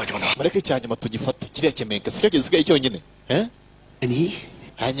mureke cyanyuma tugifate kiriya kimenke sicyo gisigaye cyonyine Ni?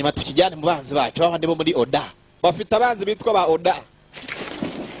 hanyuma tukijyane mu banzi bacu abandi bo muri oda bafite abanzi bitwa ba oda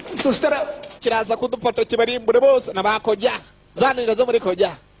そしたら kiraza kudufata kibarimbure bose n'abakojya zanira zo muri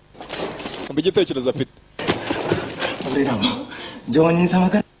kojya umva igitekerezo afite 俺らも常人様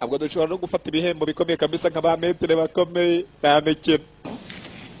から ntabwo dushobora no gufata ibihembo bikomeye kabisa nk'abametere bakomeye bamekera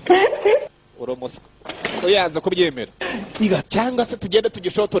uromuswa uyanze kubyemera いいが cyangwa se tugende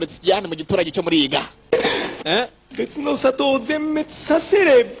tugishotore tujyane mu giturage cyo muri iga 別の里を全滅させ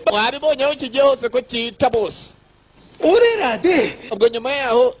れば wabibonye aho kigiye hose ko cyita bose 俺らで ubwo nyuma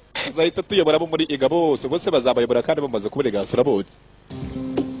yaho tuzahita tuyobora abo muri iga bose bazabayobora kandi bamaze kuburegasura bose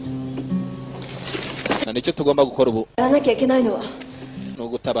na nicyo tugomba gukora ubu やらなきゃいけないのは ni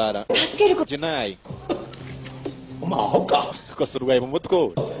ugutabara 助けること jinayi お前アホか kosa urwaye mu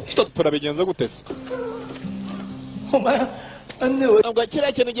mutwe turabigenza gute se お前あんね俺 ubwo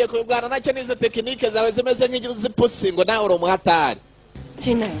kiriya kintu ugiye kurwana nacyo n'izo tekinike zawe zimeze nk'izipusi ngo nawe uri umuhatari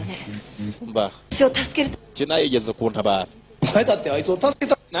陣内はね mba 私を助けると jinayi yigeze kuntabara お前だってあいつを助け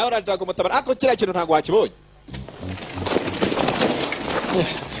た nawe urashaka kumutabara ariko kiriya kintu ntabwo wakibonye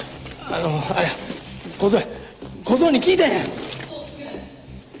あれ小僧に聞いて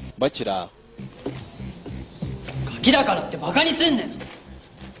bakiri aho ガキだからってバカにすんねん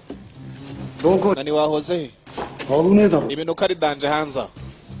どこ nani wahoze he 危ねえだろ ibintu uko ari danje hanze aho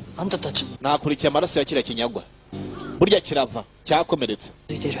あんたたちも nakurikiye amaraso ya kiriya kinyagwa burya kirava cyakomeretse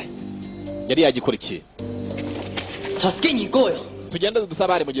ついてる yari yagikurikiye 助けに行こうよ tugende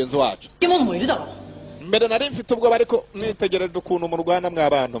dutabare mugenzi wacu 生き物もいるだろ mbere nari mfite ubwoba ariko nitegereje ukuntu murwana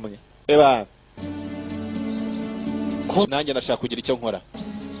mw'abantu mwe eba nanjye nashaka kugira icyo nkora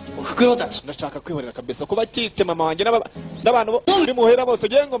おふくろたち ndashaka kwihorera kabisa kuba cyice mama wanjye n'abantu bimuhera bose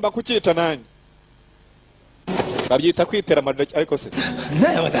ngiye ngomba kucyica nanjye babyita kwitera amadaki ariko se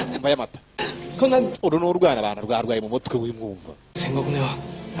なやまた mbaye amata こんな uru ni urwana abantu rwarwaye mu mutwe w'imwumva 戦国のよ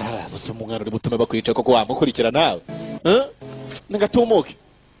gusa umwana uri butume bakwica koko wamukurikira nawe ntigatumuke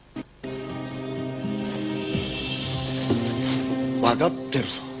分かってる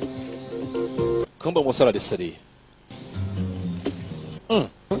ぞ kumbe umusore arisariye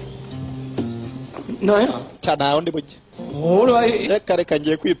なんや ca ntawe undi mujyi 俺は reka reka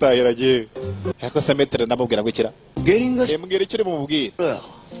ngiye kwitahira ngewe ariko se metere ndamubwira ngo ikira 芸人が mbwira icyo uri bumubwire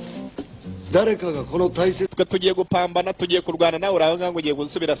誰かがこの大切 twe tugiye gupambana tugiye kurwana nawe uraho ngaho ngo ugiye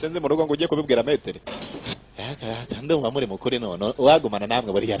gusubira senze mu rugo ngo ugiye kubibwira metere ndumva muri mukuri none wagumana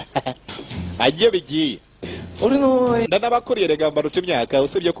namwe buriya agiye bigiye 俺の ndanabakuriye rega mbaruca imyaka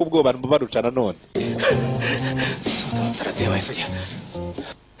usibye ko ubwoba baruca nanone そうとなったら全敗すぎや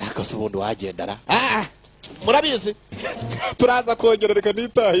ariko se ubundi wagendara murabizi turaza kongera reka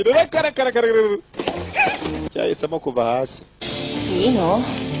nitahire reka reka reka cyahisemo kuva hasi いいの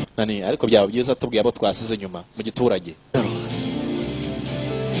nani ariko byaba byiza tubwiye abo twasize inyuma mu giturage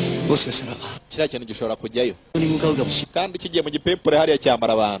もしかしたら kiriya kintu gishobora kujyayo に向かうかもし kandi kigiye mu gipepure hariya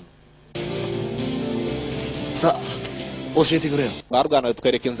cyamara abantu れんさあ教えてくれよ barwanawe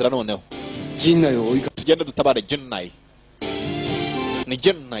twereka inzira noneho 陣内を追いか tugende dutabare jinayi ni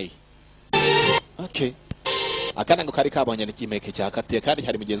jinayi okay akana ngo kari kabonye n'ikimeke cyakatiye kandi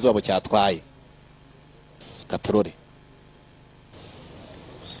hari mugenzi wabo cyatwaye katurore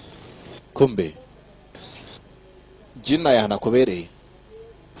kumbe jinayi hanakubereye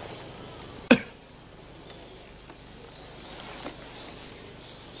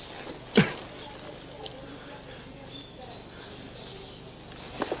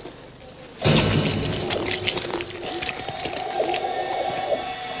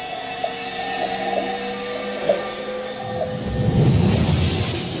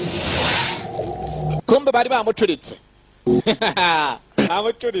kumbe bari bamucuritse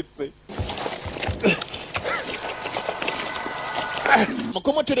bamucuritse mu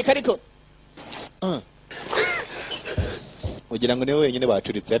kumucurika ariko ugira ngo niwe wenyine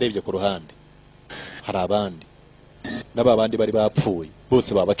bacuritse yarebye ku ruhande hari abandi n'aba bandi bari bapfuye bose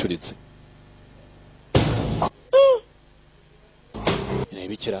babacuritse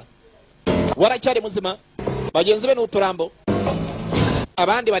ntibikira waracyari muzima bagenzi be n'uturambo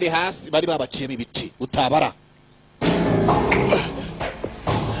abandi bari hasi bari babaciyemo ibice utabara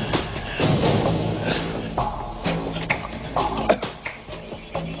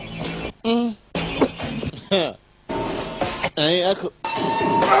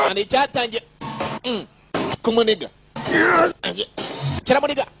ni cyatangiye kumuniga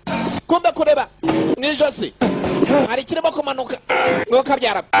kiramuniga kumbe kureba n'ijosi hari kirimo kumanuka ngo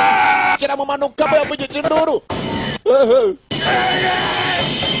kabyara kiramumanuka bo yavugije induru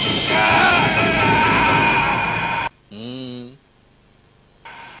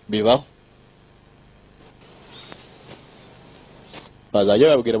bibaho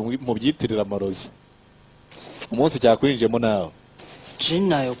bazajya babwira mu byitirira amarozi umunsi cyakwinjiyemo nawe 陣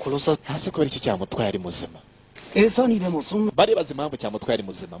内を殺さ hasi kubera iki cyamutwaye ari muzima 餌にでもそんな baribaza impamvu cyamutwaye ari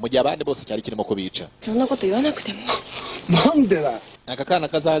muzima mu gihe abandi bose cyari kirimo kubica そんなこと言わなくても なんでだよ aka kana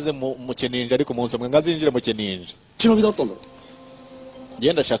kazaze mu kininja ariko umunsi umwe ngazinjire mu kininja 忍びだったんだろ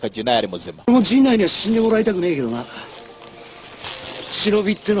genda shaka jina yari muzima 俺も陣内には死んでもらいたくねえけどな忍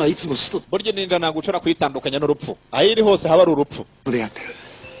びってのはいつも死と burya ninja ntabwo ushobora kwitandukanya n'urupfu aho iri hose haba ari urupfu でやってる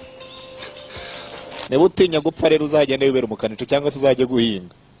niba utinya gupfa rero uzagenda wibera umukanico cyangwa se uzajya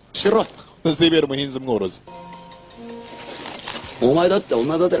guhinga してろ uzibera umuhinzi mworozi お前だって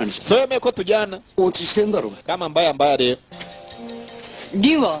女だてらに so yemeye ko tujyana 放置してんだろうが kama mbaya mbaya rero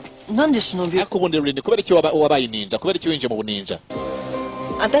リンはなんで忍びを ariko ubundi rurinde kubera iki wabaye ninja kubera iki winjiye mu buninja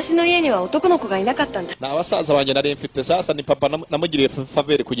私の家には男の子がいなかったんだ ni abasaza banjye nari mfite sasa ni papa namugiriye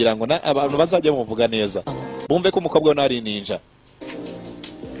faveri kugira ngo abantu bazajya bamuvuga neza bumve ko umukobwa we nari ninja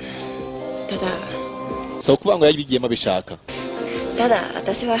ただ so kuvuga ngo yabigiyemo abishaka ただ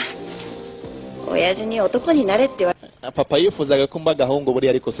私は親父に男になれって言われ papa yifuzaga ko mba agahungu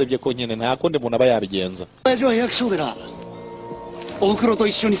buriya ariko sibye ko nyine nta kundi umuntu aba yabigenza 親父は役所でなおふくろと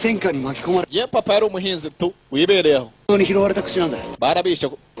一緒に戦火に巻き込まれ ye papa yari umuhinzi tu wibereyeho 人に拾われた口なんだよ barabishe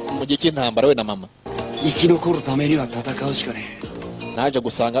mu gihe cy'intambara we na mama 生き残るためには戦うしかね naje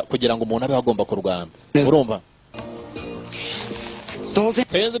gusanga kugira ngo umuntu abe agomba kurwana urumva え当然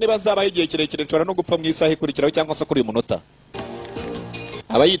sinzi niba zabaho igihe kirekire nshobora no gupfa mu isaha ikurikiraho cyangwa se kuri uyu munota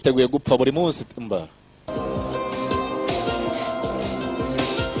aba yiteguye gupfa buri munsi mba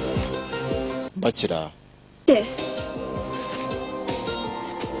bakira て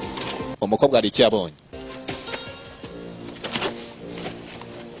umukobwa hari icyo yabonye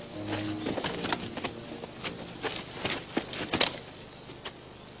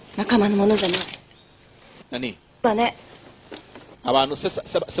仲間のものじゃない nani だね abantu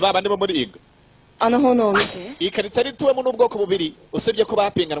se babandi bo muri iga あの炎を見て iyi karitsiye ituwemo n'ubwoko bubiri usibye ko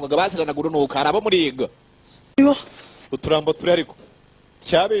bapinganwaga baziranaga urunuka hari abo muri iga uturambo turi ariko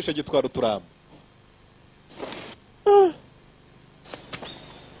cyabeshe gitwara uturambo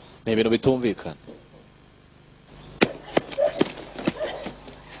ni ibintu bitumvikana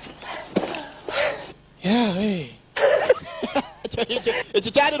yawe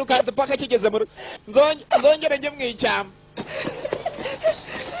iki cyari rukanze paka kigeze mu nzongere njye mu ishyamba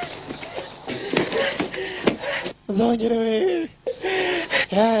nzongere we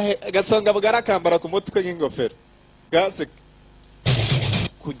agasonga bwarakambara ku mutwe nk'ingofero gaseka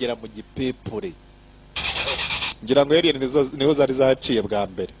kugera mu gipepure ngira ngo yari niho zari zaciye bwa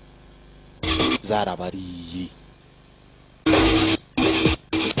mbere zarabariye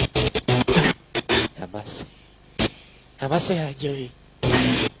amase yanjye we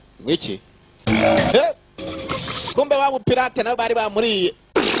ngwiki kumbe wa mupirate nabo bari bamuriye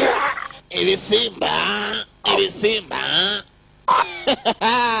ibisimba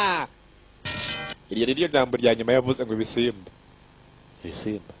iryo ni ryo jambo rya nyuma yavuze ngo ibisimba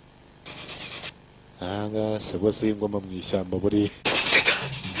aha se bose ingoma mu ishyamba buri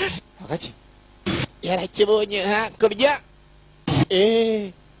agaki yarakibonye hakurya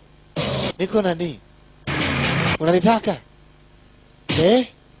niko nani unanitaka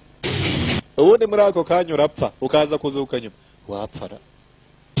ubundi muri ako kanya urapfa ukaza kuzuka nyuma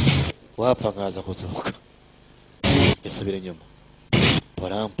wapfa nkaza kuzuka isubire inyuma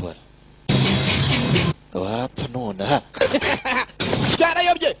porampora wapfa nonaha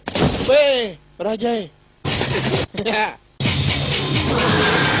cyarayobye we urajya he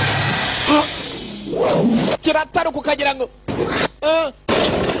kirataruka ukagira ngo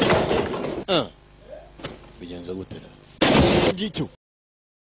bigenza gute ngicyo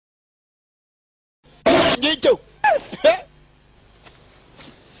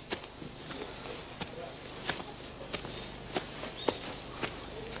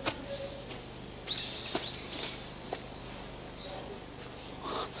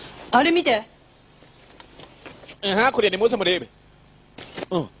あれ見て hakurya nimuze murebe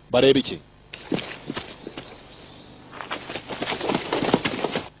barebe iki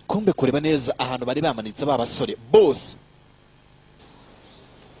kumbe kureba neza ahantu bari bamanitse ba basore bose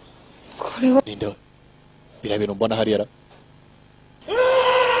これは ninde biriya bintu mbona hariya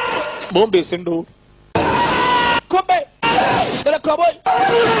bombese nduru kumbe dore kaboy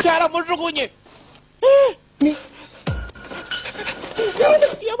cyaramujugunye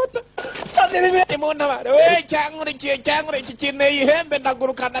yamata nimuntabare we cyangwa iki kintu ihembe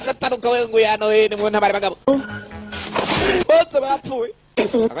ndaguruka ndagataruka we ngo yano we nimuntabare bagabo bose bapfuye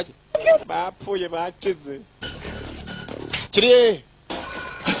bapfuye bacize kiriye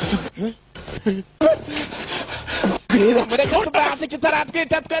mureke tubanze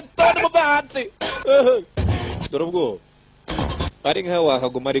kitaratwita twe tone mubanze dore ubwo ari nkaho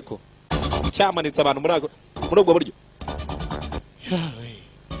wakaguma ariko cyamanitse abantu muri ubwo buryo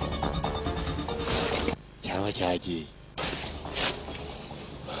cyaba cyagiye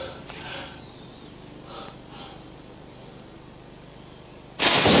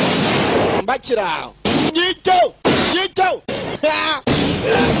mbakiraho ngicyo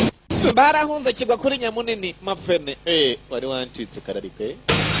barahunze kigwa kuri nyamunini mafene wari wancitse kararike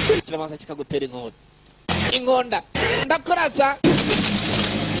kirabanza kikagutera inkonda ndakoraza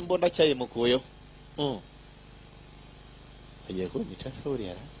imbunda cyayimukuyeho agiye kunyica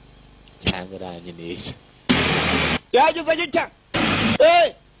suriya cyangwa aranyinisha yagize gitya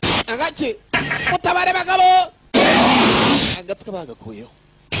agaki mutabare bagabo agatwe bagakuyeho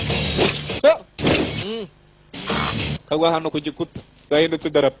kagwa hano ku gikuta gahindutse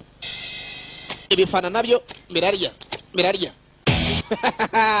idarapo ibifana nabyo birarya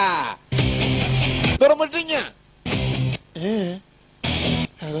dore umujinya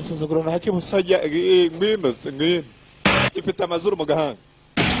agasuzuguro ntakimusajya ngwino ifite amazuru mu gahanga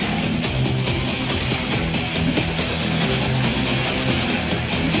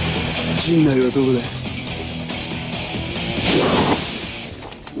Jinnayo wa doko da?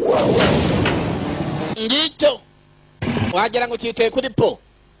 ngicyo wagira ngo cyicaye kuri po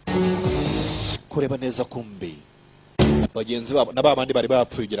kureba neza kumbe bagenzi babo na babandi bari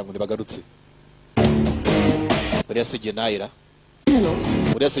bapfuye kugira ngo nibagarutse bari yasege nayira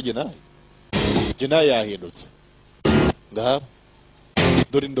bari yasege nayi Genayi yahindutse ngahaba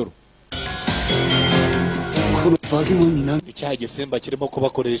dore indoro icyaha gisimba kirimo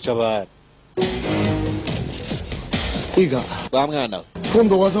kubakoresha abantu iga ba mwana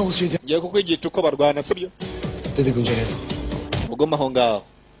kondo waza ushije ngiye kukwigisha uko barwana sibyo dede kunjereza ugoma aho ngaho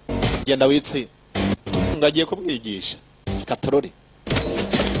genda witsi ngagiye kumwigisha katorore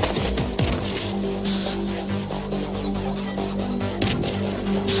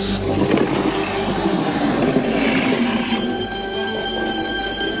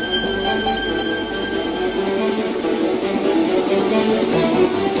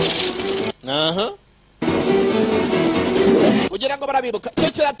kugira ngo barabibuka cyo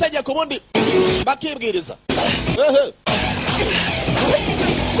kirategeka ubundi bakibwiriza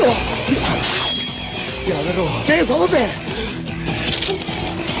yabero kesoze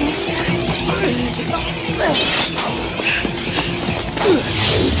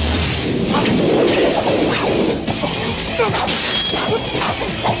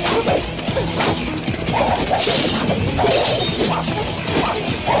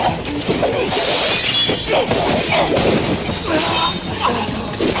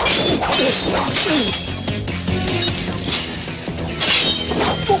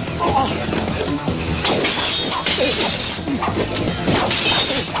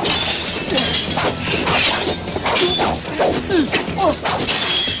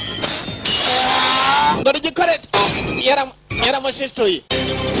ndori gikorete yaramushishuye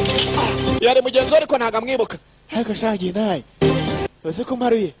yari mugenzi we ariko ntago amwibuka agashagiye naye uzi ko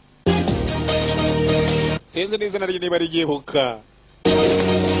maruye sinzi n'izina rye niba rigibuka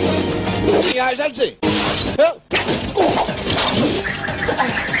yaje aje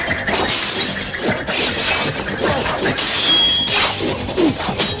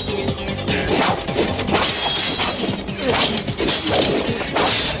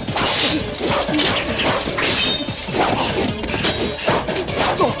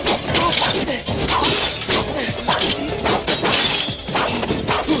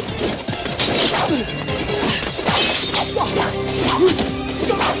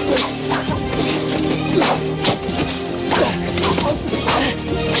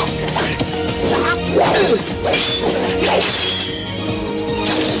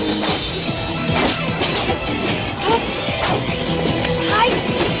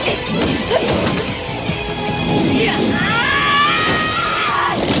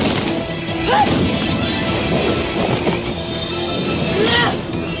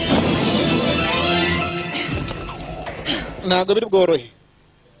ntabwo biri bworohe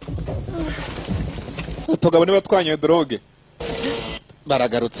utugabo niba twanyoye droge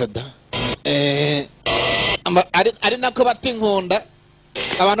baragarutse da ari nako bata inkunda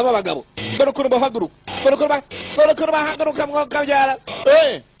abantu b'abagabo dore ukuntu bahaguruka dore ukuntu bahaguruka mwuka byara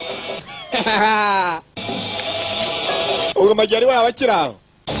ubwo majyari waba akiri aho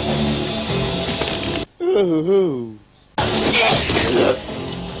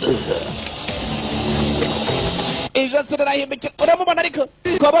ijosi rirahindukira uramubona ariko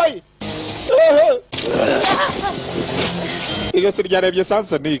koboyi ijosi ryarebye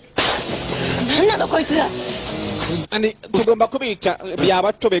Sansonic. なんなのこいつら。 Ani tugomba kubica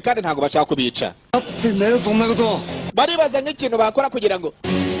byabatobe kandi ntago bashaka kubica. 合ってんだよそんなこと。 Baribaza nk'ikintu bakora kugira ngo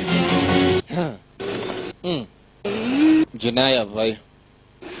Jinaya vayo.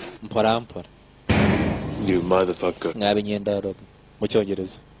 Mpora. You motherfucker. Ngabinyendaro mu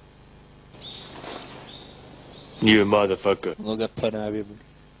cyongereza. You motherfucker. Ngogapfa nabi.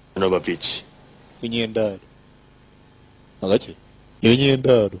 Nova bitch. Inyendaro. Agace. Iyo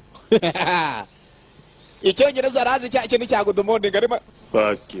nyendaro. Icyongereza arazi cya kintu cyagudumonde garima.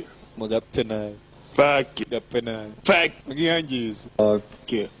 Fuck you. Mugapfe nabi. Fuck you. Gapfe nabi. Fuck. Ngiyangiza.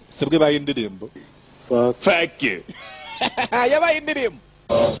 Fuck you. Sibwe bayindirimbo. Fuck you. Yabaye indirimbo.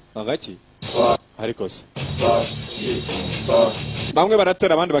 Agace. Ariko se. Bamwe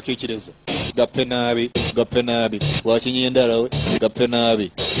baratera abandi bakikiriza. Gapfe nabi. Wakinyendara we. Gapfe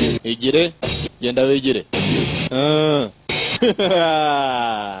nabi. Igire. Genda wigire.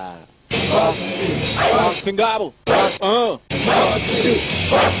 Singabo.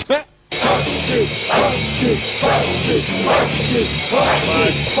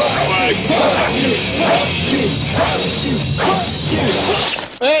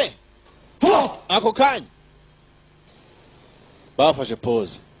 Hey! Ako kanya bafashe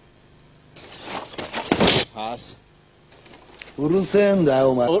pause hasi. うるせえんだ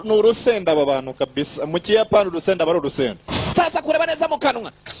よお前。 Ni urusenda aba bantu kabisa. Mu Kiyapani urusenda bari urusenda. Sasa kureba neza mu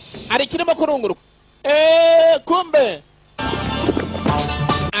kanwa ari kirimo kurunguruka. Kumbe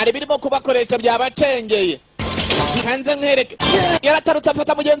ari birimo kubakoresha byabatengeye. Hanze nkwereke yaratarutse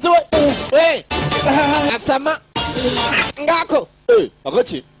afata mugenzi we. Asama ngako.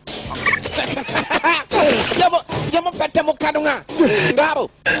 Agachi. Yamufata mu kanwa ngabo.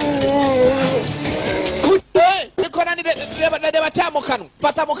 Nikora ni reba tamu kanwa.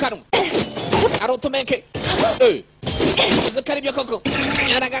 Fata mu kanwa. Arutumeke. Zikaribyo koko.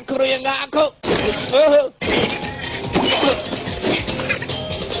 Yaragakuruye ngako.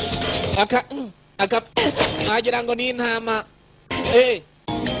 Aka agira ngo ni intama.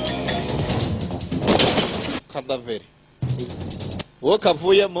 Kadaveri. Uwo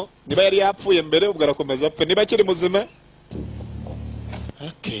kavuyemo niba yari yapfuye mbere ubwo arakomeza apfe niba kiri muzima.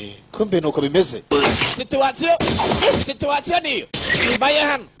 Okay, kumbe nuko bimeze. Situation niyo. Baye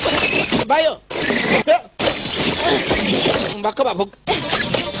hano. Bayo. Mbako bavuga.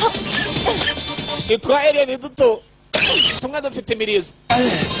 Itwa ere ni duto. Tumwe dufite imirizo.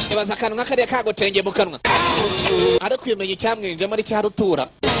 Ibaza kanwa kariya kagotenge mu kanwa. Ariko yemeye cyamwinje muri cyarutura.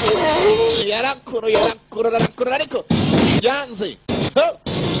 Yarakura ariko yanze.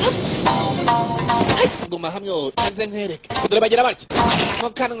 Guma hamwe hanze nkwereke. Dore bagira bati mu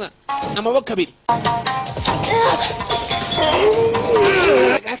kanwa amaboko abiri.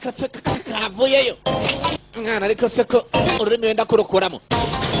 Akatse kavuyeyo. Mwana ariko se ko ururimi wenda kurukuramo.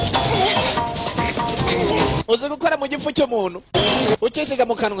 Uzi gukora mu gifu cy'umuntu ukesheje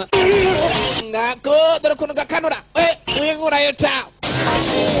mu kanwa. Ngako dore ukuntu gakanura. Winkura yo ta.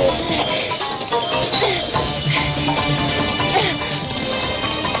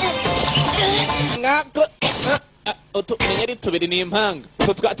 Ngako menyeri tubiri ni impanga.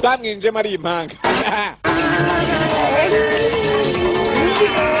 Twamwinjemo ari impanga.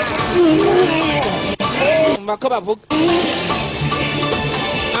 Mbako bavuga.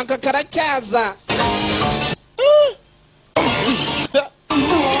 Aka karacyaza.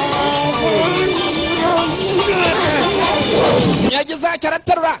 Yagize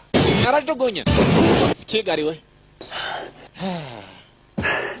cyaraterura arajugunya. Sikigari we.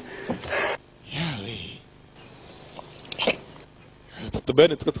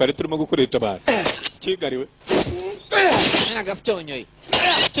 Tubene twari turimo gukoresha abantu. Sikigari we. Nagasyonyoye.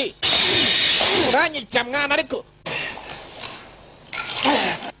 Ki. Uranyica mwana ariko.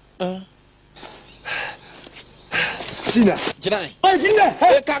 Sina. Jinai.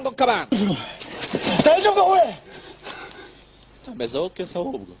 Jinai. Kango kabana. Daijouka we. Ameze oke se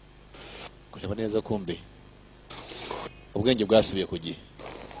ahubwo. Kureba neza kumbe. Ubwenge bwasubiye ku gihe.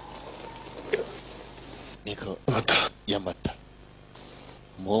 Niko Yamata.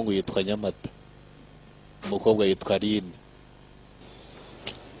 Umuhungu yitwa Nyamata. Umukobwa yitwa Rine.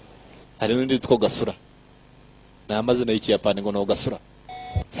 Hari n'undi yitwa Gasura. Ni amazina y'Ikiyapani ngo no Gasura.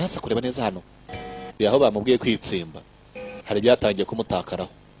 Sasa kureba neza hano. Yaho bamubwiye kwitsimba. Hari byatangiye kumutakaraho.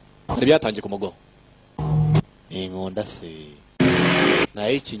 Hari byatangiye kumugoho. Inkonda se.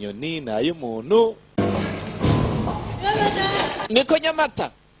 Naye ikinyoni naye umuntu. Niko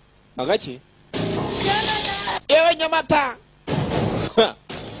Nyamata. Agaki? Yewe Nyamata.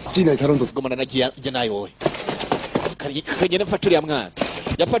 Jinai tarondo. Gumana na Jinai wowe. Kagene mfaturi ya mwana.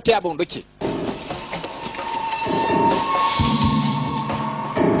 Yapate abunduki.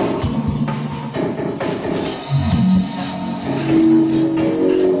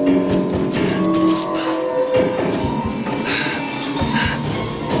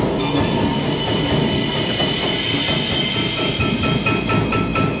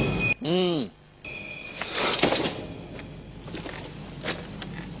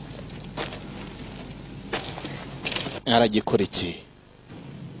 aragikora iki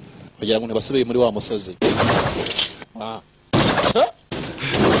kugira ngo ntibasubiye muri wa musozi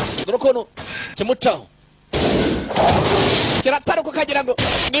dore ukuntu kimucaho kirataruka kagira ngo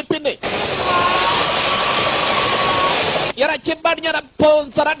nipine yarakibanye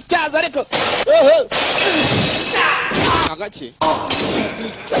araponsa aratyaza ariko agaki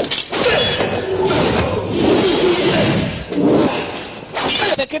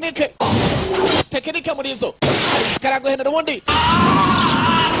tekinike muri izo karaguhenera ubundi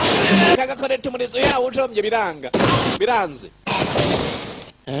kagakoreta muri izo yawe ujombye biranze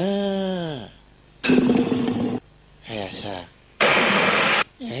hayasha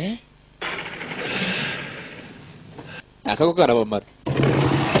akako karabamara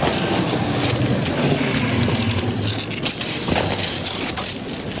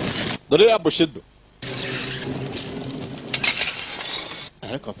dore ya bushido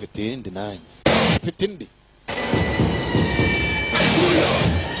ariko mfite indi nanjye mfite indi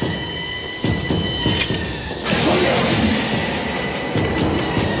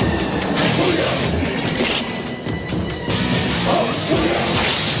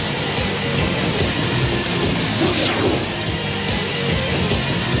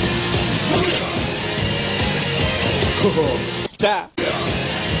cha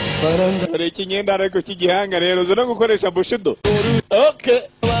dore ikinyendara ariko cy'igihanga rero zo no gukoresha bushido okay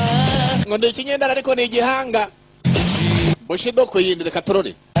ngo ndi ikinyendara ariko ni igihanga bushido kuyindira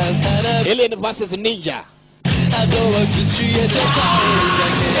katorore alien vs ninja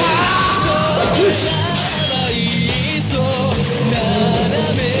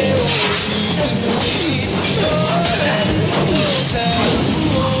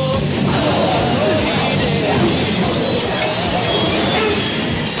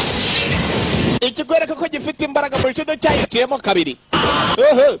ikigwereka ko gifite imbaraga mu kido cyayitiyemo kabiri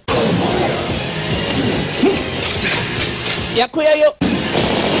yakuyeyo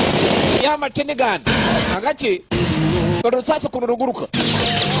ya matinigani agaki barusasa ku ruguruka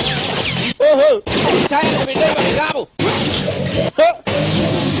cyane mu bideba bigabo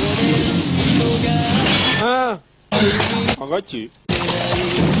agaki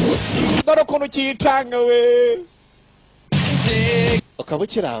dore ukuntu kiyicanga we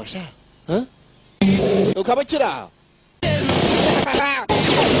ukabukiraho sha ukabukiraho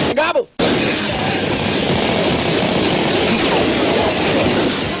ngabo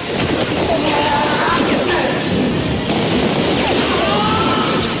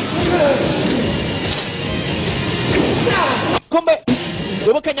kumbe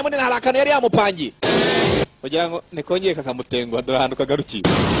ubukanya munini hari akantu yari yamupangiye kugira ngo nikongeye kakamutenguha dore ahantu kagarukiye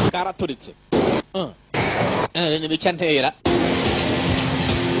karaturitse ni bicya ntera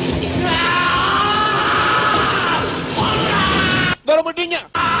dore umudinya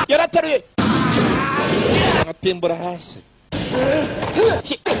yarataruye atimbura hasi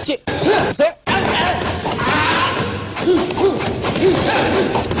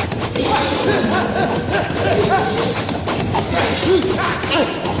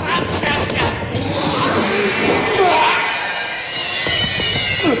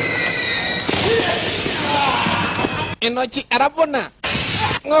intoki arabona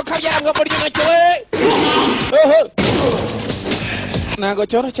mwokabyara ngo murya intoki we ntago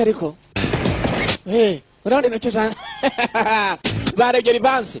cyoroshye ariko urabona intoki zarebye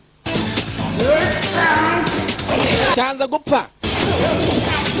rivanse cyanza gupfa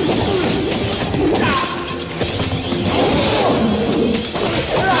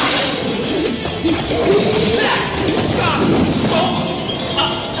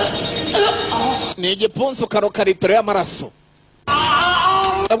ni igipfunsi ukaruka litiro y'amaraso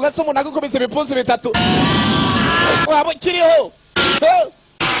ubwo se umuntu agukubise ibipfunsi bitatu waba ukiriho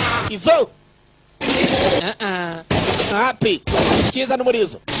izo happy kiza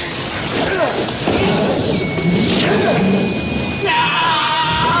n'umurizo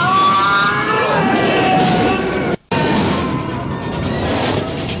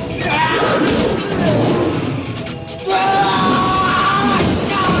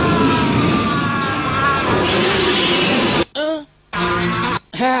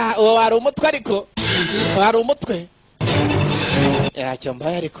uwo wari umutwe ariko wari umutwe yacyo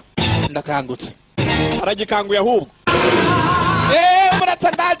mbaye ariko ndakangutse aragikanguye ahubwo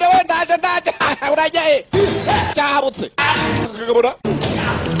muratsa ndaje we ndaje urajya he cyahabutse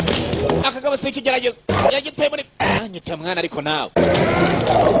akagabo si ikigeragezo yagiteye muri anyica mwana ariko nawe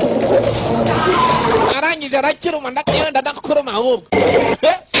arangije arakiruma ndagenda ndakuruma ahubwo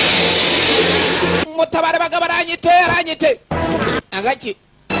mutabare bagabo aranyite agaki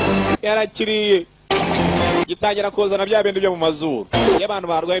yarakiriye gitangira kozana bya bindi byo mu mazuru y'abantu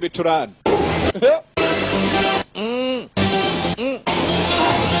barwaye ibicurane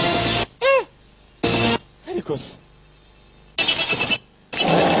ariko se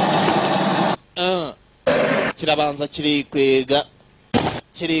kirabanza kirikwega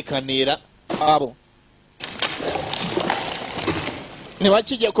kirikanira abo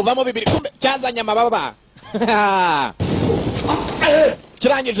ntiwakigiye kuvamo bibiri kumbe cyazanye amababa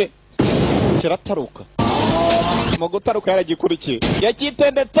kirangije kirataruka mu gutaruka yaragikurikiye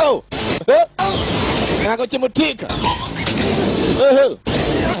yakitendetseho ntabwo kimutika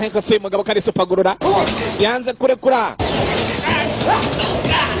ariko si umugabo kari supagurura yanze kurekura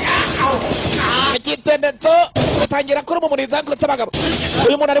yakitendetseho atangira kurumumuriza yakutse abagabo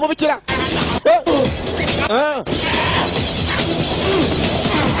uyu muntu ari mubikira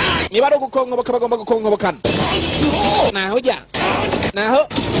niba ari ugukongoboka bagomba gukongobokana naho ujya naho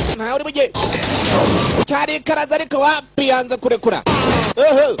uri bujye cyari ikaraza ariko wapi yanze kurekura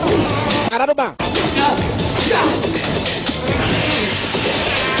araruma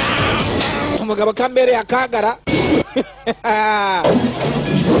umugabo kambereye akagara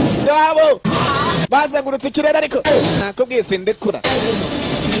wabo bazengurutse ikirere ariko nakubwiye sindekura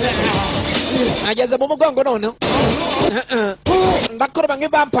ageze mu mugongo noneho ndakuruba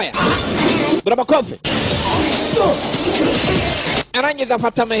nk'ivampaya dore amakofe arangije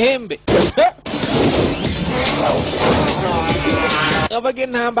afata amahembe avuga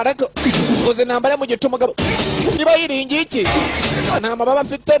intambara ko uzi intambara mu gice umugabo niba yiringiye iki nta mababa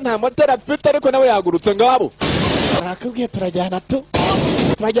afite nta moteri afite ariko nawe yagurutse ngabo arakubwiye turajyana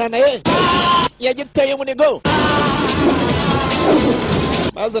turajyana yagiteye umunigo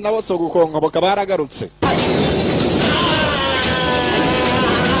maze nabo so gukongoboka baragarutse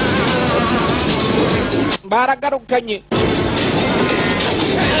baragarukanye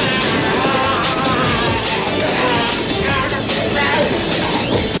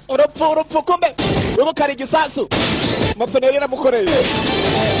urupfu kumbe rubukara igisasu mapfeneri namukoreye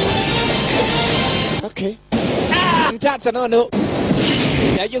okay ntatse noneho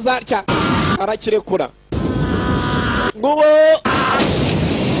yagize atya arakirekura ngubo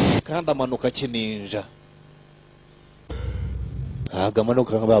kandi amanuka kininja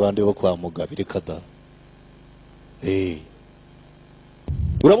agamanuka nk'abandi bo kwa mugabiri kada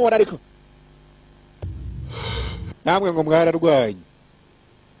uramubona ariko namwe ngo mwararwanye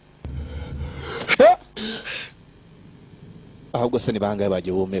ahubwo se ni bangahe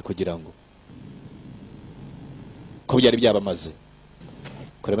bagiye bume kugira ngo ko byari byabamaze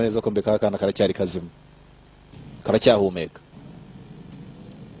kurema neza ko mbeka akana karacyari kazima karacyahumeka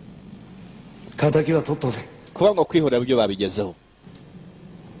Kataki wa totoze kuba ngo kwihorera byo babigezeho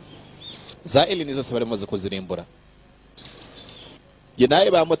za elini zose baremaze kuzirimbura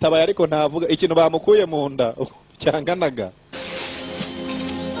naye bamutabaye ariko ntavuga ikintu bamukuye mu nda cyanganaga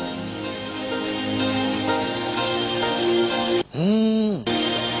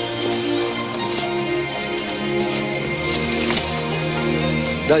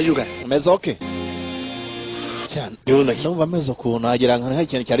dajuga umeze okay cyane numva ameze ukuntu wagira ngo nta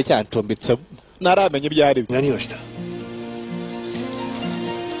kintu cyari cyancumbitsemo naramenye ibyo ari byo nani yoshita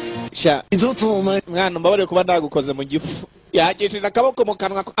mwana mbabare kuba ndagukoze mu gifu yakishije akaboko mu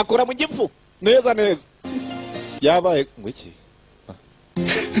kanwa akora mu gifu neza yabaye ngo iki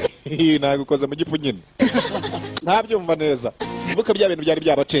nagukoze mu gifu nyine ntabyumva neza ibuka bya bintu byari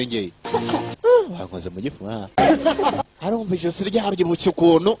byabacengeye bankoze mu gifu arumva ijosi ryabyibushye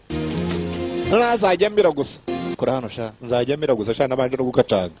ukuntu ntazajya mbira gusa kora hano sha nzajya mbira gusa sha nabanje no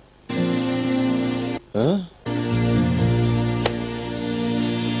gukacanga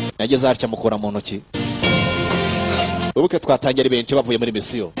nageze atya mukora mu ntoki ubuke twatangira benshi bavuye muri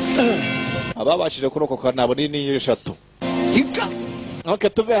misiyo ababashije kurokoka nabo ni 3 okay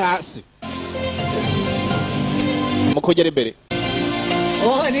tuve hasi mukogera imbere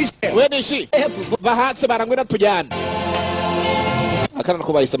we nishi bahatse barangwira tujyana akana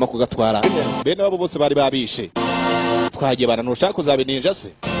ko bahisemo kugatwara bene babo bose bari babishe twagiye baranushaka kuzabininja se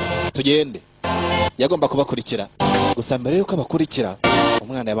tugende yagomba kubakurikira gusa mbere yuko abakurikira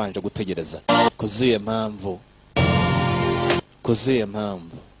umwana yabanje gutegereza kuziye mpamvu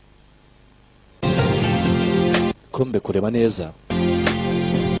kumbe kureba neza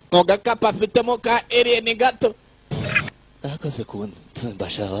ngoga kapa afitemo ka alien gato akaze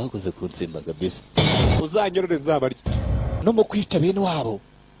bashaka bakoze kunsimba kabisa uzanyurure nzabarya no mu kwica bene wabo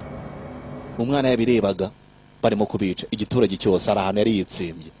umwana yabirebaga barimo kubica igiturage cyose ari ahantu yari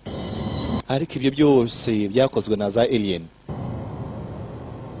yitsimbye ariko ibyo byose byakozwe na za alien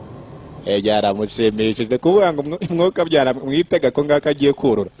yaramushimishije kuvuga ngo umwuka byaramwitega ko ngaka agiye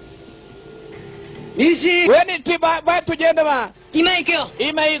kurura Nishi we niti ba tugende ba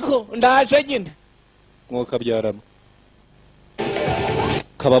ima ikyo ndaje nyine mwokabyaramo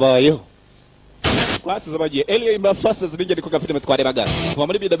kababayeho twasize bagiye Elie Mbafasa z'ingeri ko gafilime twarebaga kuva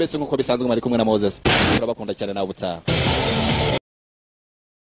muri bida bese nkuko bisanzwe mwari kumwe na Moses turabakunda cyane nawe utaha